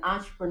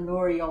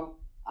entrepreneurial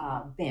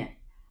bent,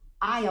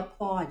 I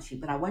applaud you,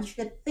 but I want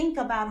you to think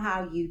about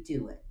how you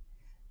do it.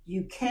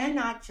 You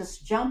cannot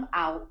just jump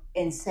out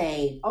and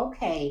say,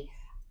 okay,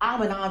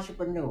 I'm an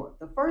entrepreneur.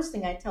 The first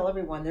thing I tell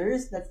everyone,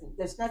 there's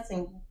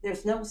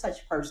no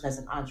such person as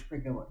an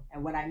entrepreneur.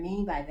 And what I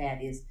mean by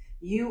that is,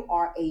 you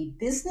are a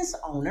business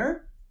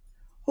owner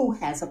who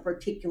has a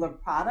particular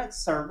product,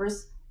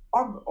 service,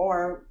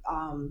 or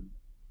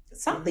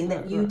something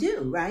that you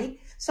do, right?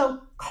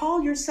 So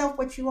call yourself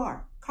what you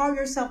are. Call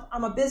yourself,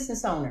 I'm a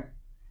business owner.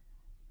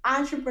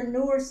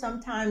 Entrepreneur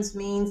sometimes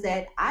means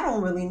that I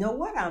don't really know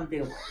what I'm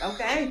doing,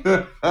 okay?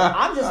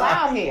 I'm just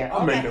out here. Okay?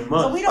 I'm making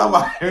money. So we don't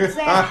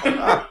exactly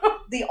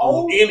the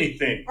old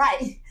anything.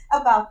 Right.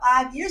 About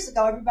 5 years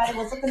ago, everybody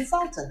was a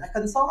consultant. A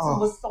consultant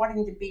was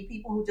starting to be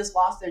people who just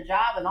lost their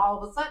job, and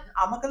all of a sudden,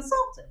 I'm a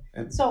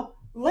consultant. So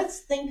let's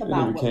think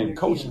about what became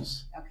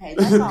coaches. Doing. Okay,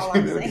 that's all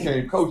I'm saying. They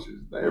became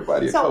coaches.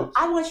 Everybody. So coach.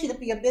 I want you to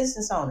be a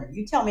business owner.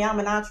 You tell me I'm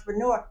an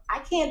entrepreneur. I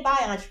can't buy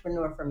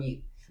entrepreneur from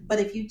you. But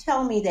if you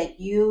tell me that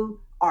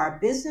you are a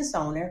business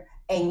owner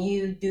and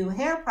you do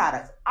hair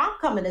products, I'm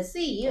coming to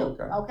see you,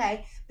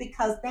 okay?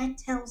 Because that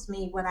tells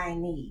me what I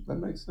need. That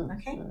makes sense.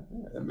 Okay?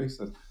 Yeah, that makes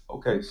sense.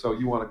 Okay, so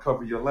you want to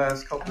cover your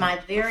last couple? My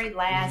very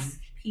last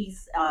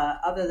piece,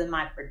 other than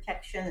my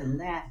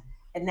protection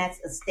and that's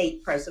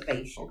estate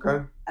preservation.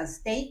 Okay.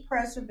 Estate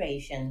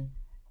preservation,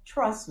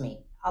 trust me,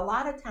 a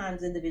lot of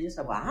times individuals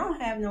say, well, I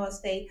don't have no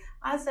estate.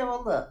 I say,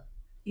 well, look,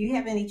 do you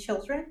have any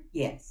children?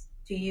 Yes.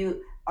 Do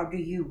you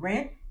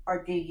rent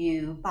or do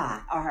you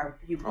buy or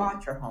you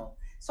bought your home?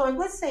 So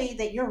let's say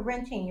that you're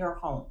renting your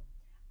home.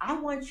 I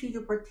want you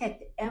to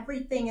protect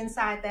everything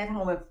inside that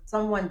home. If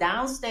someone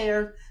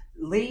downstairs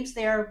leaves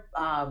their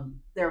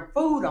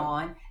food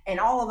on and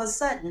all of a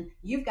sudden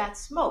you've got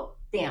smoke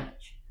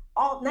damage.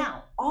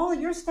 All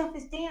of your stuff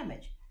is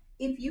damaged.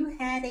 If you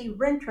had a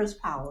renter's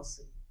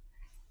policy,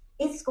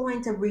 it's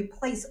going to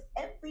replace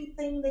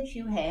everything that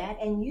you had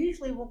and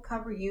usually will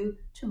cover you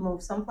to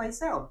move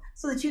someplace else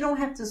so that you don't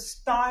have to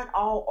start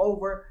all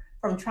over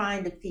from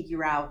trying to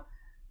figure out,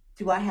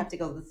 do I have to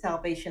go to the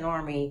Salvation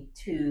Army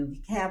to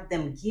have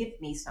them give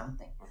me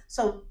something?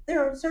 So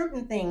there are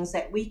certain things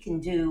that we can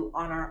do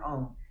on our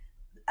own.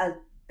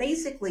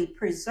 Basically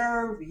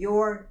preserve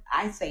your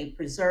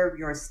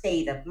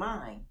state of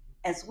mind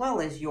as well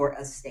as your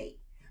estate.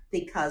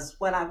 Because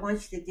what I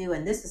want you to do,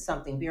 and this is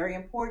something very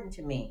important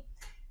to me,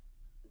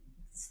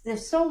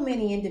 there's so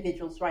many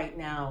individuals right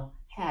now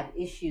have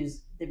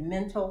issues, the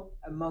mental,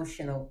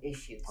 emotional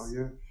issues. Oh,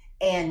 yeah.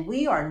 And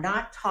we are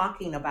not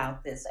talking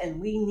about this,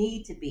 and we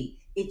need to be.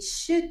 It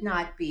should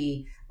not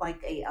be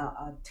like a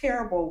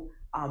terrible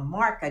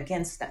mark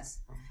against us.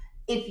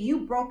 If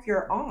you broke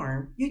your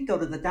arm, you'd go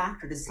to the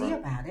doctor to see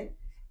about it.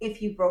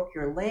 If you broke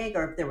your leg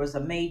or if there was a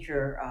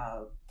major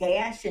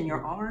gash in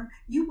your arm,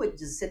 you would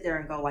just sit there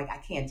and go like, I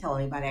can't tell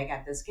anybody I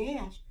got this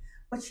gash.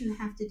 What you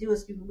have to do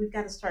is we've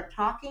got to start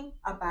talking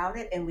about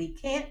it, and we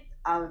can't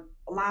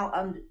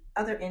allow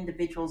other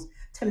individuals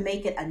to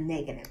make it a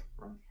negative.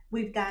 Right.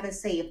 We've got to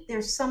say, if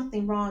there's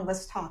something wrong,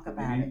 let's talk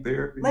about it.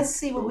 Therapy. Let's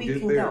see where we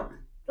can go.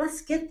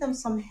 Let's get them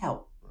some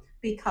help,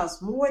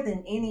 because more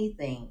than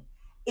anything,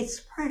 it's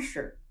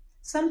pressure.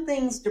 Some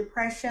things,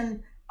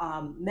 depression,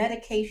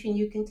 medication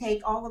you can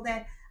take, all of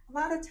that. A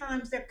lot of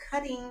times they're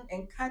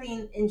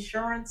cutting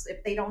insurance.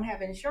 If they don't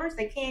have insurance,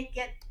 they can't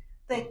get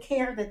the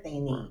care that they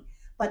need. Right.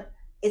 But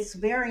it's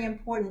very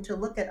important to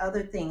look at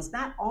other things,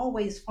 not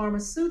always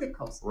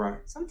pharmaceuticals. Right.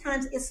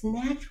 Sometimes it's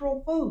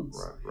natural foods.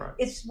 Right.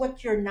 It's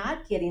what you're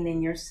not getting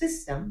in your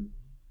system,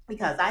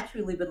 because I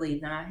truly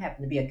believe, and I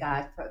happen to be a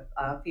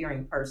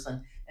God-fearing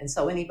person, and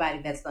so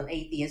anybody that's an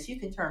atheist, you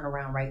can turn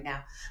around right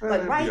now.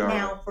 But right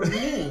now, for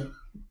me,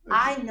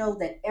 I know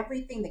that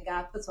everything that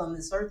God puts on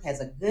this earth has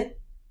a good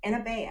and a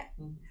bad.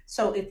 Mm-hmm.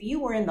 So if you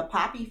were in the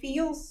poppy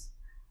fields,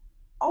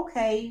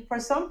 okay, for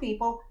some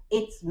people,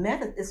 it's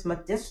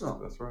medicinal.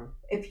 That's right.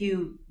 If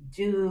you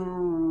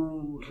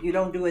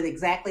don't do it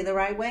exactly the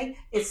right way,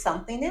 it's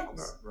something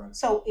else. Right.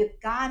 So if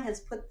God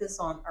has put this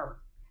on earth,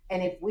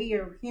 and if we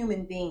are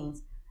human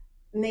beings,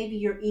 maybe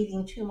you're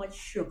eating too much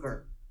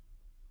sugar.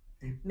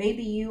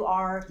 Maybe you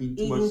are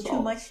eating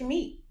too much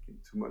meat.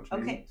 Too much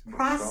meat. Okay,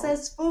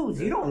 processed foods.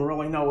 Yeah. You don't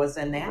really know what's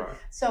in that. Right.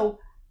 So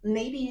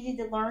maybe you need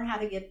to learn how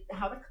to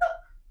cook.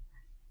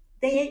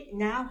 They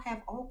now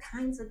have all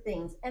kinds of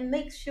things, and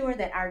make sure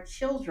that our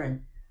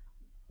children,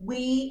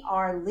 we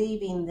are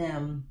leaving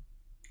them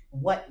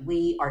what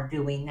we are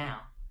doing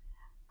now.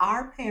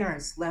 Our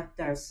parents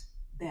left us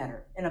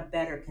in a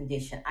better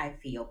condition, I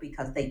feel,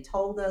 because they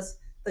told us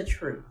the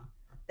truth.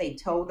 They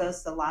told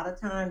us a lot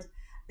of times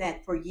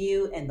that for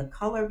you and the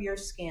color of your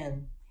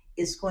skin,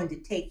 it's going to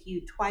take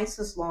you twice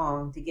as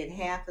long to get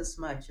half as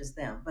much as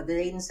them. But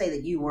they didn't say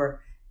that you were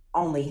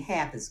only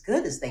half as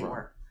good as they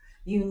were.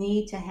 You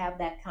need to have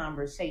that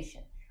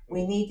conversation.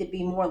 We need to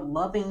be more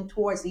loving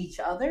towards each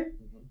other.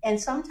 Mm-hmm. And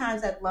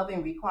sometimes that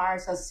loving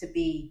requires us to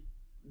be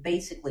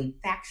basically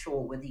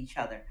factual with each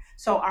other.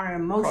 So our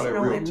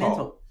emotional and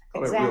mental,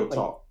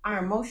 our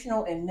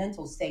emotional and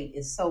mental state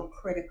is so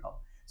critical.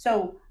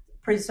 So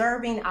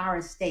preserving our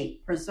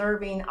estate,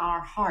 preserving our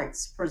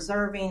hearts,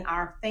 preserving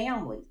our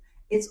families,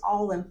 it's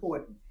all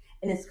important.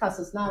 And it's because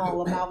it's not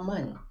all about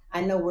money.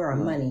 I know we're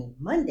on Money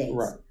Mondays.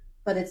 Right.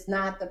 But it's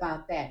not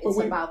about that. It's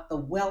about the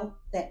wealth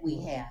that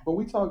we have. But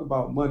we talk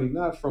about money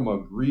not from a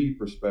greed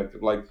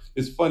perspective. Like,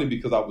 it's funny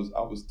because I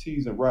was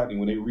teasing Rodney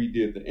when they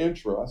redid the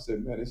intro. I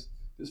said, man, this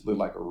this looked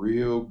like a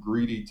real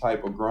greedy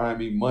type of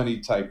grimy money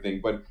type thing.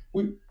 But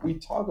we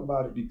talk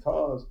about it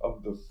because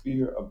of the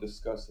fear of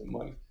discussing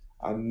money.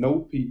 I know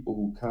people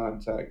who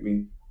contact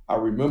me. I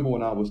remember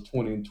when I was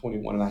 20 and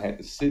 21 and I had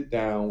to sit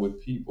down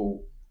with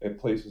people at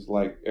places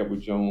like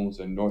Edward Jones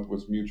and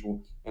Northwest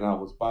Mutual, and I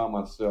was by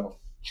myself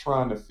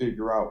trying to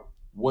figure out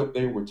what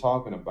they were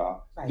talking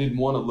about. Right. Didn't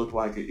want to look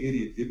like an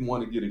idiot, didn't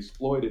want to get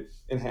exploited,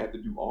 and had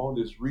to do all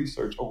this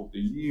research over the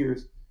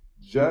years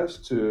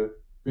just to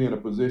be in a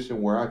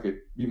position where I could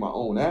be my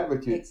own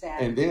advocate.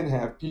 Exactly. And then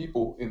have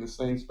people in the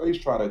same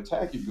space try to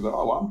attack you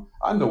because,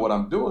 I know what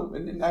I'm doing.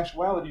 And in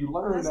actuality, you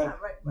learn that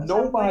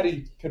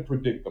nobody can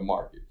predict the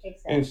market.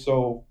 Exactly. And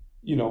so,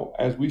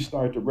 as we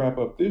start to wrap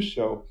up this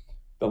show,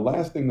 the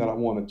last thing that I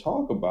want to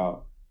talk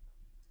about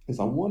is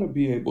I want to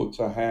be able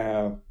to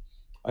have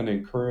an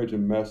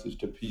encouraging message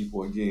to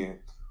people, again,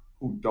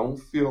 who don't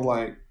feel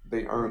like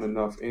they earn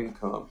enough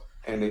income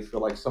and they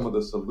feel like some of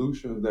the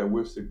solutions that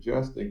we're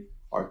suggesting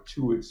are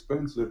too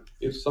expensive.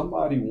 If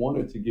somebody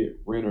wanted to get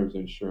renter's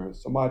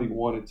insurance, somebody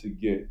wanted to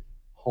get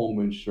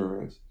home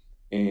insurance,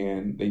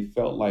 and they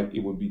felt like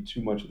it would be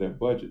too much of their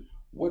budget,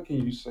 what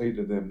can you say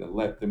to them to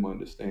let them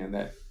understand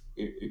that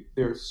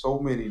there are so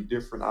many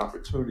different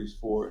opportunities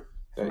for it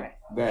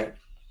that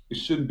it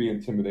shouldn't be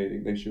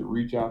intimidating. They should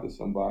reach out to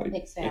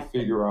somebody and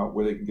figure out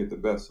where they can get the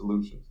best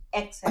solutions.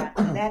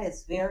 Exactly. That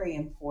is very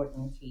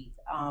important, Keith.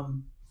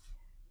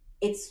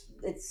 It's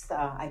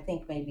I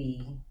think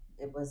maybe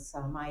it was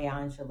Maya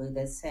Angelou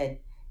that said,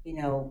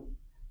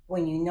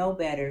 when you know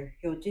better,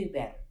 you'll do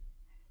better.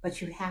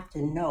 But you have to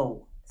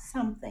know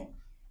something.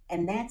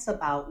 And that's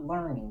about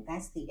learning.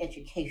 That's the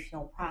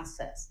educational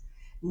process.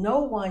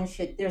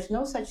 There's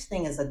no such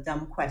thing as a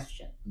dumb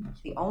question.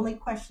 The only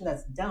question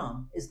that's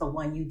dumb is the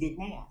one you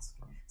didn't ask.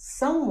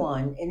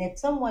 If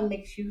someone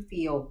makes you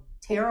feel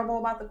terrible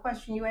about the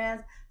question you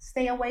asked,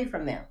 stay away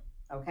from them.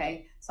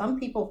 Okay? Some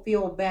people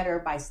feel better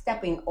by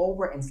stepping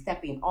over and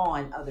stepping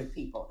on other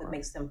people. It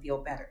makes them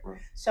feel better.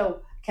 Right.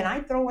 So can I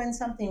throw in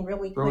something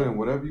really quick? Throw in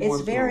whatever you want.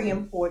 It's very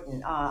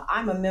important.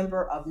 I'm a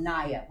member of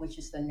NAIA, which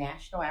is the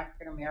National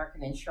African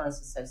American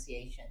Insurance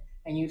Association.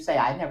 And you say,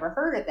 I never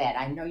heard of that.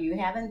 I know you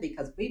haven't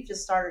because we've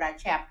just started our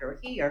chapter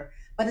here,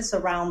 but it's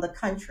around the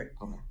country.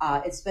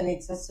 Okay. It's been in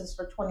existence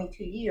for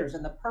 22 years.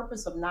 And the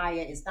purpose of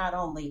NAIA is not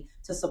only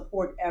to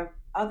support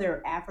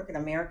other African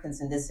Americans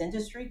in this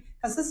industry,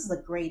 because this is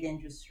a great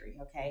industry,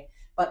 okay,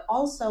 but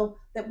also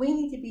that we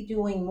need to be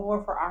doing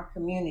more for our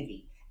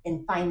community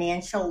in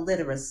financial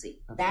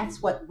literacy.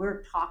 That's what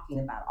we're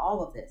talking about,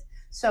 all of this.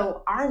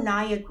 So our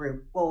NAIA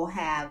group will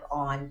have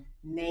on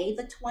May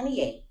the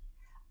 28th,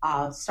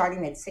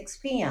 starting at 6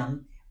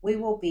 p.m., we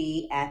will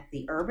be at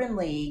the Urban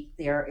League,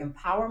 their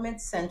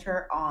empowerment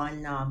center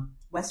on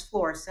West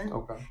Florissant.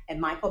 Okay. And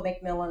Michael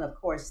McMillan, of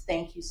course,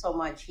 thank you so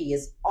much. He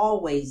is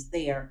always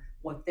there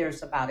when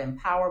there's about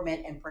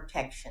empowerment and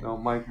protection. No,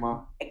 Mike,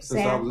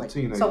 exactly. Since I was a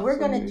teenager. So we're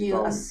going to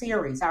do a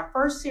series. Our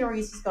first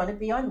series is going to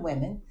be on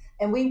women.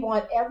 And we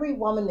want every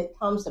woman that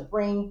comes to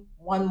bring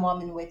one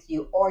woman with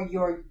you, or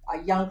a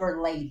younger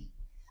lady,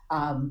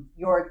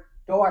 your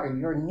daughter,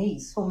 your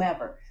niece,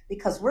 whomever,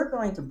 because we're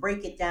going to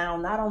break it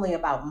down not only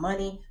about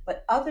money,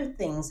 but other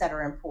things that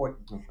are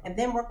important. Okay. And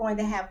then we're going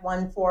to have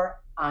one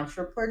for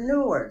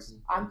entrepreneurs.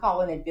 I'm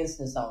calling it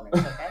business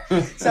owners,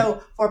 okay?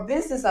 So for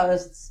business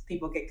owners,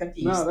 people get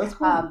confused. No, that's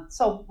cool.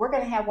 So we're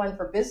going to have one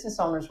for business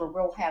owners where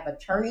we'll have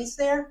attorneys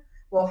there,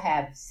 we'll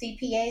have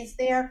CPAs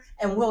there,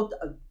 and we'll,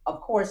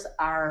 of course,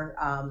 our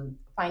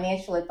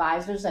financial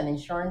advisors and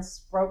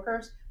insurance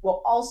brokers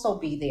will also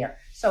be there.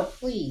 So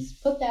please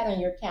put that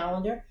on your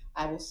calendar.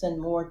 I will send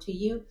more to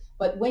you.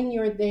 But when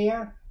you're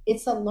there,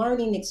 it's a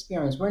learning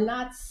experience. We're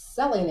not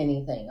selling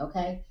anything,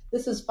 okay?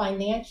 This is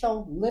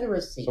financial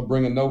literacy. So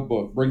bring a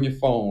notebook, bring your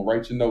phone,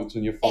 write your notes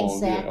on your phone.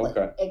 Exactly,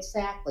 yeah, okay.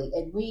 Exactly.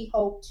 And we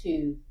hope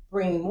to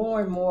bring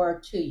more and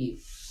more to you.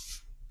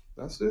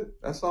 That's it.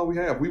 That's all we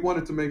have. We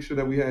wanted to make sure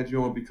that we had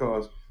you on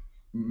because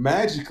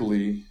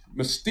magically,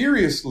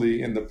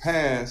 mysteriously in the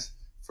past,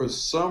 for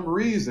some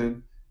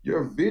reason,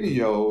 your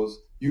videos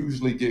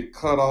usually get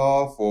cut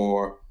off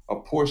or a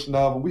portion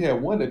of them. We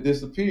had one that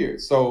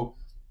disappeared. So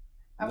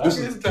not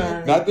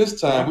this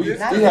time. We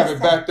have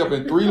it backed up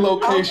in 3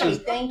 locations,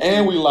 okay,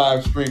 and we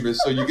live stream it.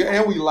 So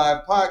and we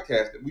live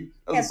podcast it.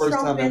 That's the first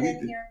time that we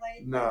did.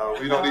 No,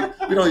 we don't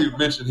even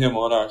mention him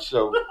on our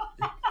show.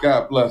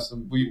 God bless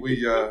him.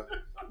 We're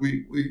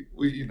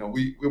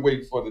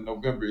waiting for the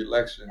November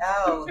election.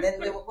 Oh, then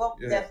we'll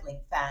definitely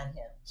find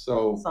him.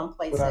 So,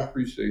 someplace else. I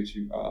appreciate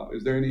you.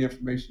 Is there any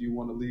information you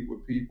want to leave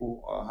with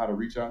people? How to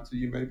reach out to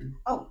you, maybe?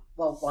 Oh,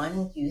 well,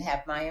 you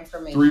have my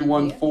information.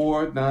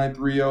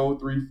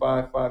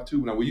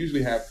 314-930-3552. Now, we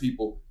usually have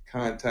people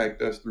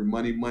contact us through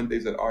Money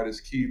Mondays at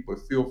Artist Keith, but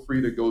feel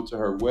free to go to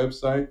her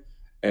website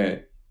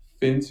at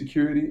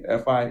FinSecurity,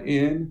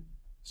 FIN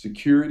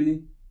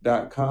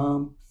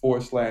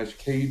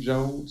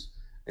security.com/KJones.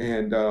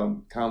 And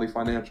Conley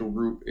Financial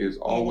Group is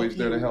always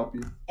there to help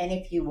you. And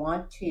if you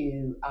want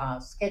to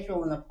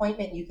schedule an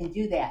appointment, you can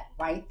do that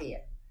right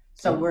there.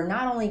 So we're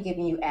not only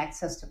giving you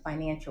access to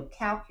financial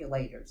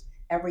calculators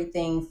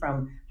everything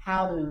from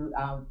how to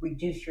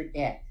reduce your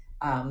debt.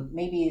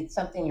 Maybe it's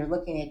something you're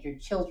looking at your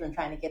children,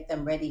 trying to get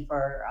them ready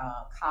for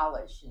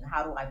college, and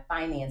how do I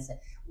finance it?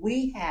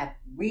 We have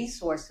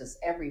resources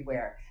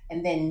everywhere.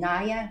 And then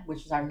NAIA,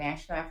 which is our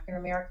National African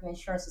American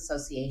Insurance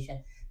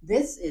Association,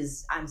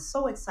 I'm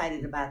so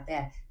excited about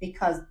that,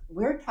 because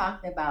we're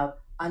talking about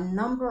a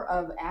number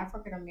of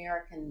African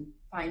American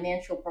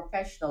financial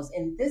professionals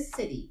in this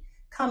city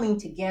coming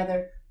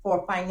together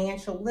for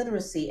financial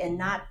literacy and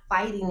not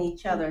fighting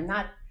each other,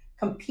 not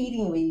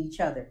competing with each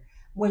other.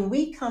 When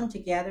we come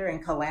together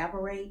and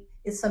collaborate,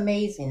 it's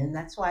amazing. And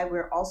that's why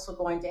we're also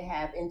going to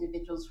have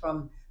individuals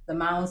from the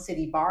Mound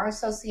City Bar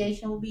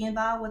Association will be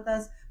involved with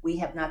us. We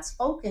have not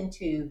spoken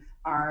to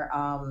our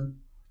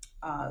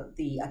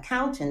the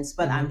accountants,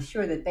 but I'm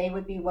sure that they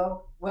would be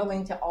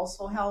willing to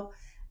also help.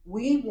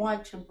 We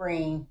want to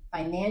bring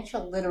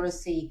financial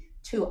literacy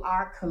to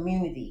our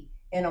community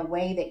in a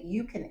way that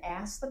you can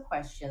ask the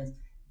questions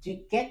to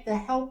get the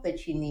help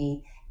that you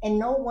need. And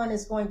no one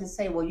is going to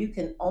say, well, you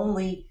can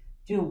only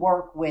do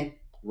work with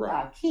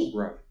Key.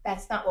 Right.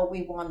 That's not what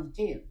we want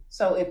to do.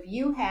 So if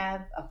you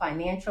have a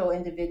financial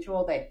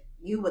individual that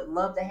you would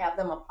love to have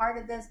them a part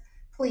of this,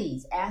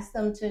 please ask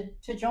them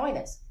to join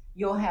us.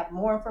 You'll have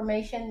more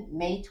information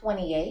May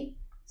 28th,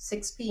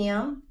 6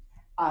 p.m.,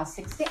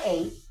 6 to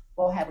 8.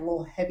 We'll have a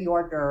little heavy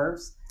hors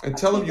d'oeuvres. And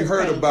tell them you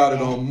heard about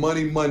it on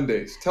Money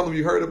Mondays. Tell them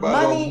you heard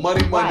about it on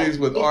Money Mondays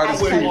with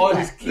Artist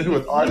Key. If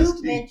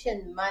you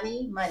mention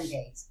Money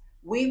Mondays,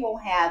 we will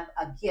have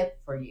a gift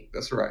for you.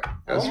 That's right.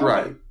 That's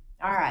right.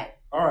 All right.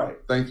 All right.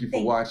 Thank you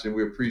for watching.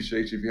 We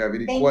appreciate you. If you have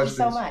any questions,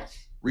 thank you so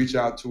much. Reach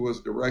out to us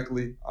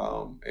directly.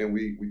 And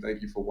we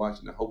thank you for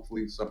watching. And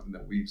hopefully something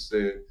that we've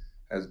said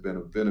has been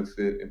of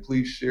benefit. And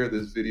please share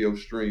this video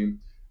stream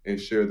and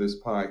share this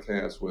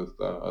podcast with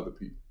other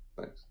people.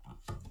 Thanks.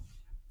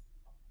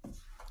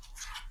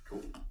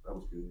 Cool. That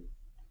was good.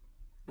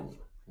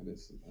 And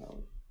it's that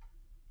was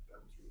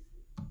really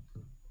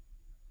good.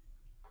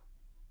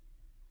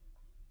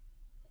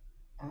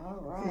 All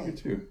right. Look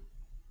at you.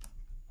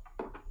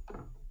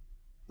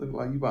 Look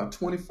like you about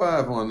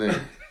 25 on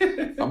there.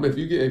 If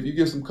you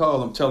get some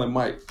calls, I'm telling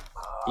Mike.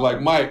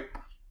 Like Mike,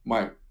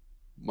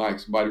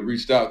 somebody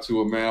reached out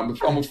to him, man. I'm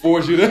gonna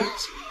forward you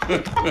this.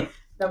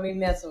 Don't be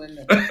messing with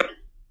me. Let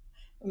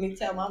me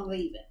tell him I'm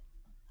leaving.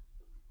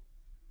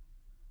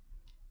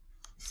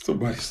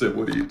 Somebody said,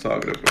 "What are you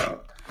talking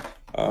about?"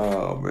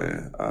 Oh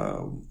man,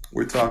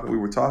 we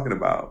were talking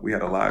about. We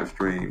had a live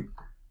stream.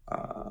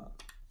 I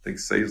think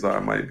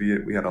Cesar might be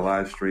it. We had a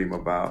live stream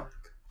about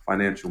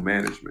financial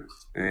management,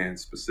 and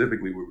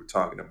specifically, we were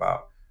talking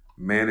about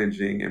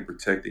managing and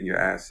protecting your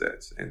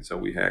assets. And so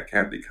we had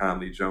Kathy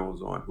Conley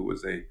Jones on, who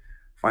is a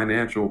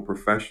financial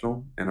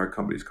professional, and her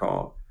company is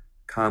called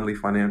Conley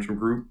Financial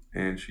Group,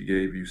 and she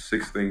gave you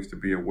 6 things to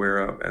be aware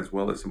of, as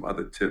well as some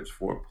other tips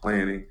for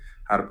planning,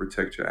 how to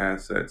protect your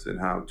assets, and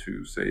how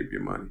to save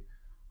your money.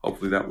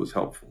 Hopefully that was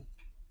helpful.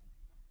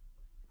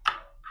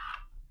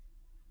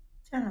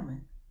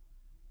 Gentlemen.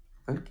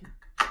 Thank you.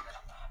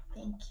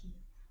 Thank you.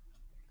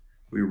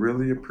 We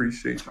really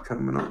appreciate you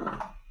coming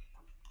on.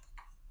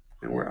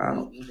 And we're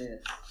out.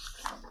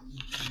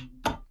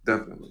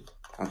 Definitely.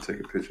 I'll take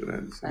a picture of that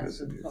and send it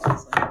to you.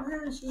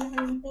 Well, she have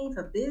anything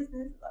for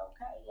business?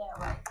 Okay, yeah,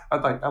 right.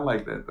 I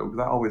like that though, because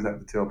I always have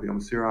to tell people I'm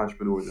a serial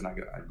entrepreneur, and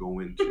I go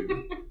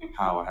into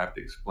how I have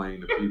to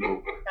explain to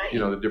people,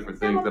 the different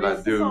things that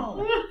I do.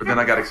 But then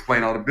I got to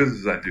explain all the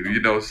business I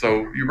do,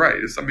 So you're right.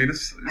 You say I'm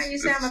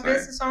a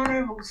business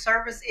owner whose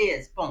service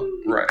is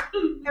boom. Right.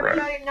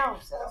 Everybody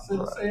knows.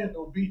 That's saying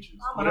no beaches.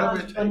 Whatever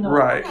it takes.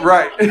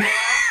 Right.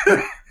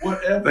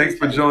 Whatever. Thanks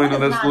for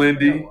joining us,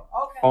 Lindy,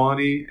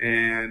 Fawny,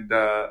 and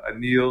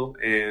Anil,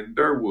 and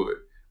Durwood.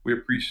 We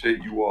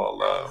appreciate you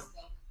all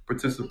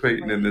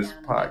participating in this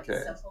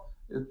podcast.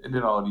 And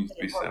it all needs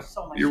to be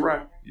simple. You're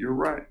right.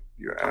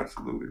 You're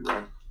absolutely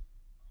right.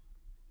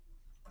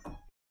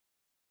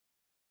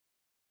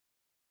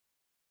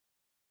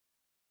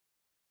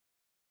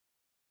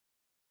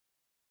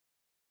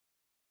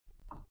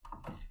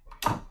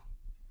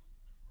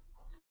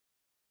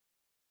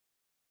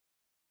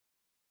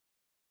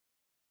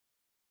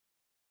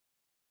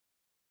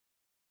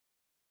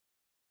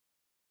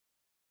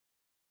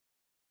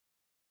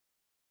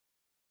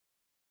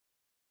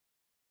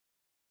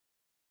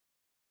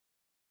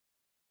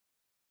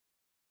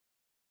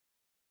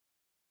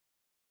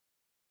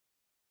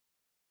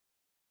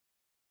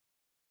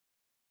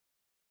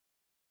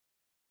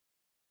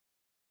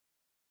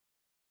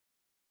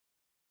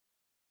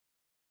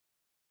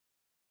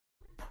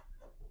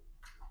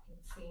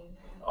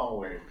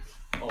 Always.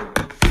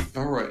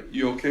 All right.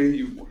 You okay?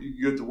 You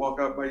good to walk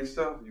out by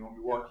yourself? You want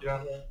me to walk you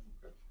out? Yeah.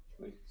 Okay.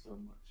 Thank you so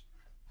much.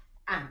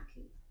 I'm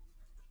cute.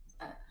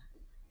 I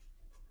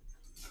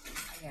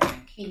got my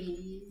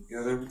keys. You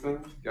got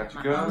everything? Got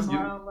your gun?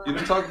 You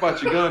didn't talk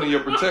about your gun and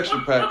your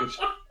protection package.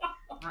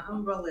 My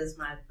umbrella is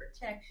my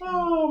protection.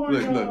 Oh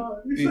my God!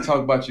 Look, you talk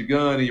about your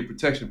gun and your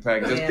protection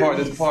package.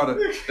 That's part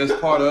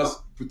of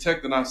us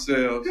protecting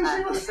ourselves.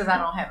 Because I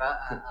don't have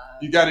a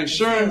you got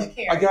insurance.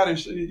 I got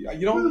insurance.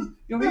 You don't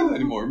need that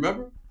anymore.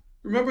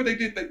 Remember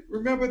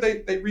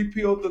they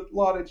repealed the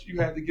law that you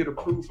had to get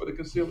approved for the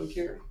conceal and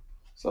carry.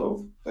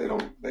 So they don't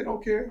care. They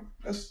don't care.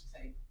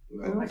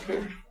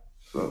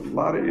 So a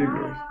lot of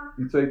ignorance.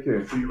 You take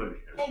care. See you later.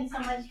 Thanks so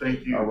much.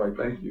 Thank you. All right,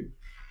 thank you.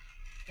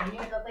 And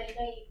you're the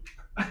baby.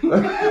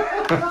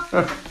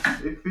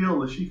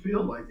 She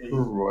feel like hey,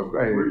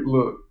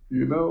 look,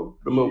 you know,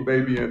 the little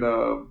baby and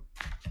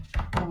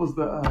what was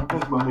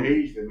my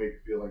age that make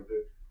it feel like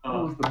that?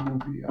 What was the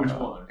movie? Which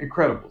one?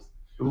 Incredibles.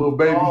 The little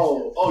baby.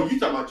 Oh, you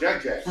talking about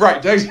Jack Jack?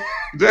 Right, Jack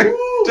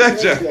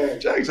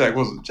Jack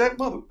wasn't Jack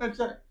mother.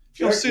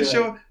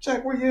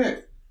 Jack, where you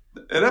at?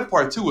 And that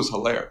part 2 was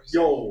hilarious.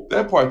 Yo,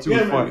 that part 2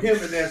 was funny. Him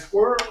and that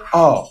squirrel.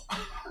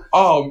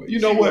 You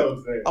know what?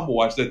 I'm gonna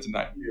watch that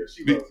tonight. Yeah,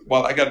 she loves it.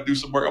 While I got to do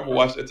some work, I'm gonna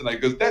watch that tonight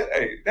because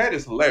that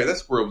is hilarious. That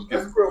squirrel was good.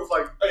 That squirrel was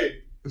like,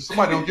 hey, if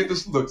somebody don't get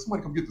this, look,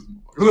 somebody come get this.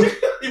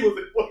 He was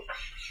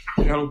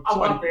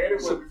my bad. It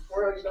wasn't a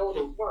squirrel. You know what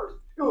was worse?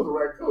 It was a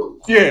raccoon.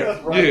 Yeah,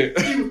 that's right.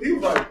 Yeah. He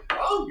was like, I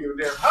don't give a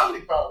damn how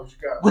many powers you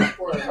got.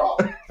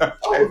 I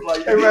was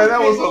like, hey man, that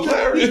was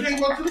hilarious. He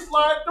came up to the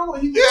slide door.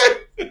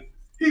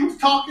 He was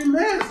talking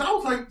mess. I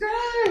was like,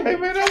 dang. Hey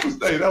man,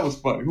 that was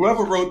funny.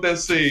 Whoever wrote that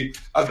scene,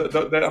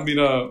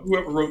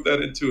 whoever wrote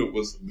that into it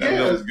was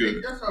that was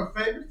good. That's our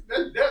favorite.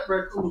 That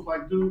raccoon was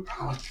like, dude,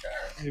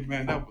 hey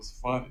man, that was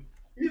funny.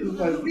 He was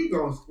like, we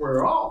gonna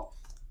square off.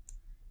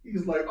 He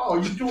was like, oh,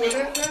 you doing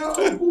that now?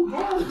 Who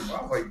knows?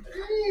 I was like,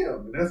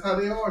 damn. And that's how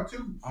they are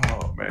too.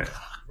 Oh man,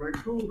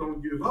 raccoon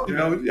don't give up. You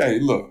know, hey,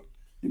 look,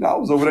 I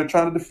was over there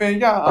trying to defend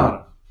y'all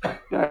honor.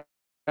 Yeah,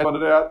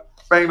 I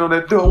banged on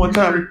that door one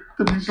time.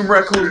 Some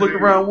raccoons looked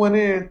around, went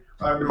in.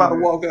 If I'd have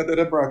walked out there,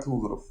 that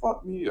raccoon would have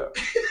fucked me up.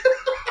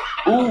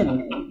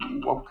 Ooh,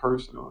 I'm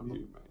cursing on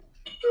you,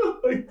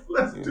 man.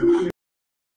 Let's do it.